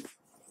again.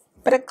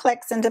 but it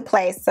clicks into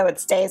place so it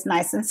stays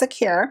nice and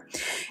secure.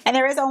 And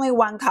there is only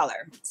one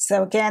color.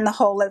 So again, the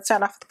whole let's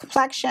start off with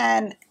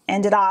complexion,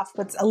 ended off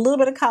with a little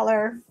bit of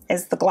color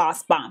is the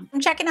Gloss Bomb. I'm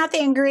checking out the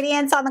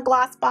ingredients on the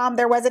Gloss Bomb.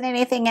 There wasn't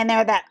anything in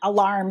there that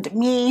alarmed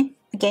me.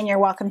 Again, you're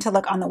welcome to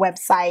look on the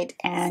website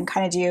and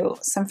kind of do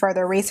some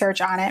further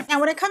research on it. Now,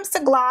 when it comes to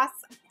gloss,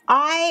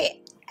 I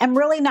am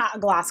really not a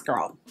gloss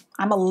girl.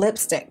 I'm a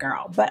lipstick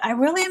girl, but I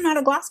really am not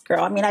a gloss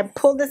girl. I mean, I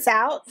pulled this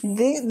out.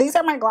 These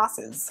are my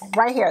glosses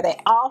right here.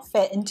 They all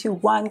fit into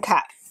one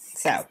cup.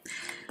 So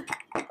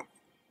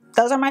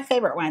those are my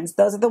favorite ones.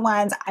 Those are the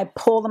ones I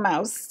pull the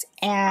most,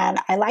 and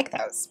I like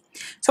those.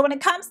 So when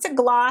it comes to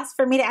gloss,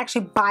 for me to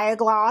actually buy a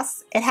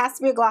gloss, it has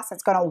to be a gloss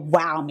that's going to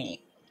wow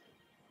me.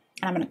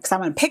 And I'm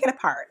gonna pick it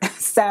apart.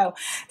 So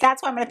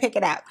that's why I'm gonna pick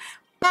it up.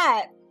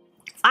 But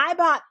I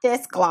bought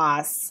this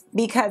gloss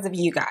because of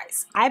you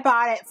guys. I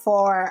bought it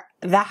for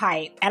the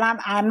hype, and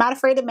I'm not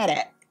afraid to admit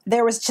it.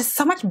 There was just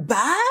so much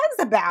buzz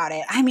about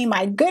it. I mean,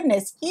 my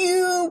goodness,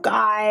 you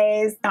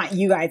guys, not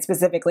you guys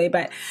specifically,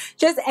 but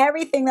just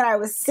everything that I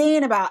was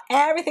seeing about,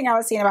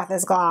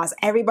 this gloss,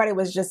 everybody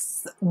was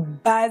just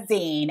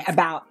buzzing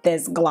about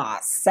this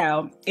gloss.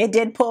 So it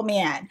did pull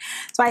me in.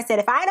 So I said,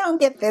 if I don't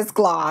get this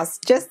gloss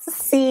just to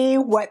see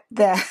what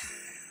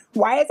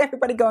why is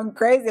everybody going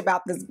crazy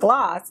about this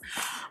gloss?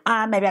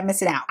 Maybe I'm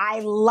missing out.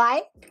 I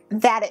like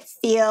that it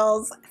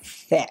feels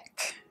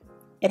thick.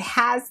 It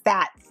has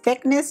that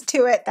thickness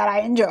to it that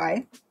I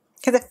enjoy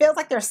because it feels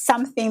like there's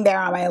something there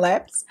on my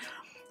lips.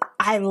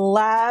 I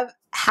love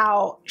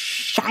how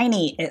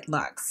shiny it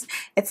looks.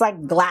 It's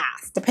like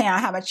glass, depending on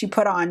how much you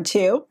put on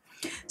too.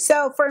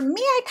 So for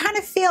me, I kind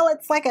of feel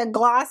it's like a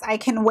gloss I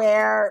can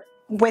wear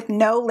with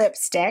no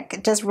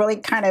lipstick. Just really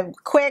kind of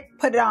quick,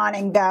 put it on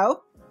and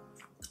go.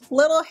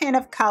 Little hint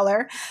of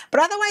color, but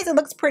otherwise it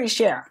looks pretty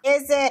sheer.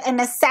 Is it a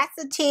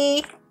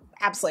necessity?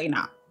 Absolutely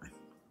not.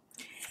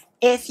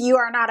 If you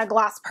are not a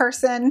gloss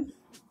person,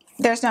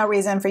 there's no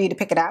reason for you to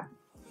pick it up.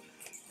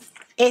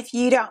 If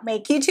you don't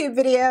make YouTube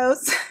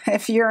videos,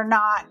 if you're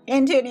not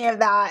into any of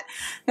that,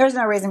 there's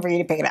no reason for you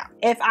to pick it up.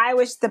 If I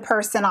was the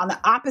person on the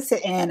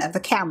opposite end of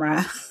the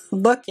camera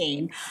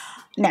looking,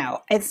 no,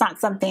 it's not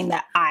something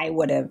that I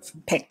would have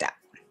picked up.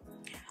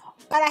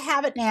 But I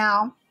have it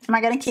now. Am I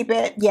going to keep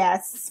it?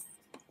 Yes.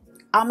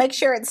 I'll make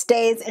sure it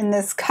stays in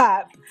this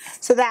cup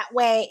so that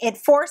way it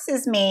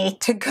forces me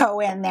to go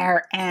in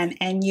there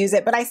and use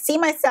it. But I see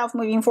myself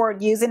moving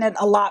forward using it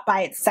a lot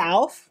by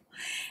itself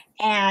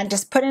and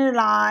just putting it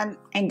on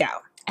and go.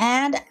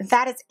 And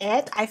that is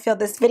it. I feel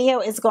this video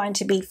is going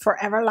to be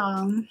forever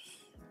long,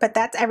 but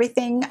that's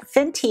everything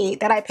Fenty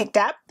that I picked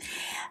up.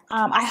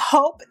 I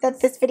hope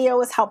that this video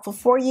was helpful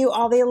for you.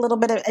 All the little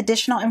bit of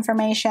additional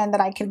information that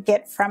I could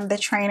get from the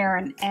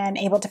trainer and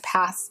able to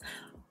pass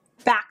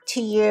back to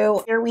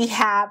you. Here we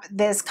have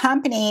this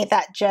company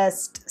that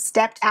just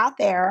stepped out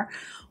there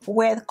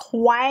with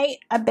quite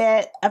a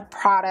bit of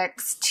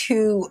products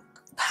to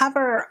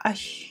cover a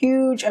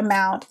huge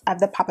amount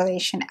of the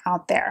population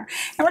out there.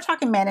 And we're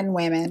talking men and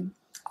women,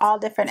 all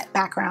different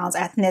backgrounds,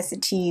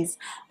 ethnicities,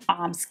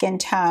 skin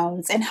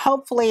tones, and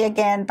hopefully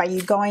again by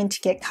you going to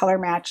get color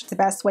matched the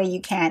best way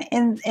you can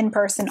in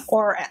person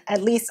or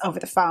at least over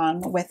the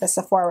phone with a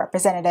Sephora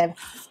representative.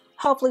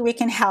 Hopefully we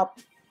can help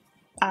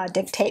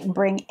dictate and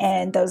bring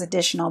in those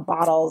additional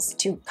bottles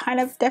to kind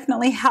of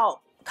definitely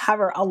help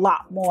cover a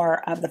lot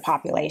more of the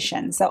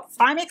population. So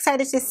I'm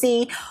excited to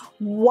see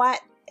what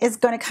is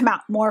going to come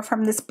out more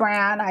from this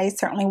brand. I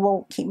certainly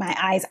will keep my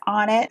eyes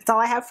on it. That's all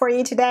I have for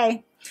you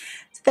today.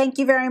 So thank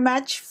you very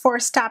much for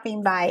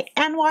stopping by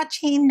and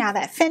watching. Now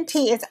that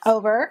Fenty is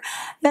over,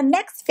 the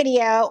next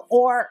video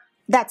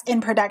that's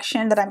in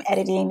production that I'm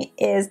editing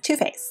is Too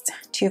Faced.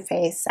 Too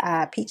Faced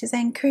Peaches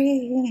and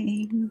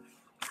Cream.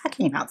 How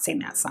can you not sing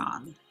that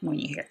song when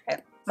you hear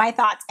it? My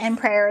thoughts and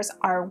prayers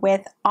are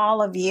with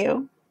all of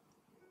you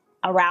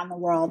around the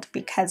world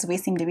because we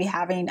seem to be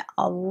having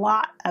a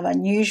lot of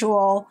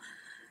unusual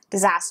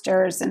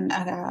disasters and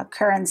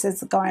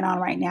occurrences going on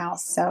right now.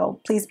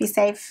 So please be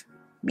safe,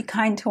 be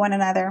kind to one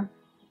another,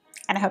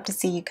 and I hope to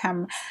see you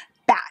come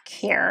back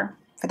here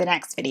for the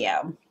next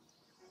video,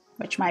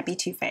 which might be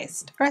Too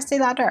Faced or Estee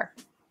Lauder.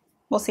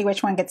 We'll see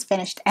which one gets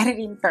finished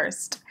editing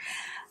first.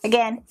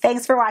 Again,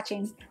 thanks for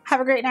watching. Have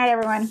a great night,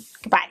 everyone.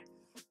 Goodbye.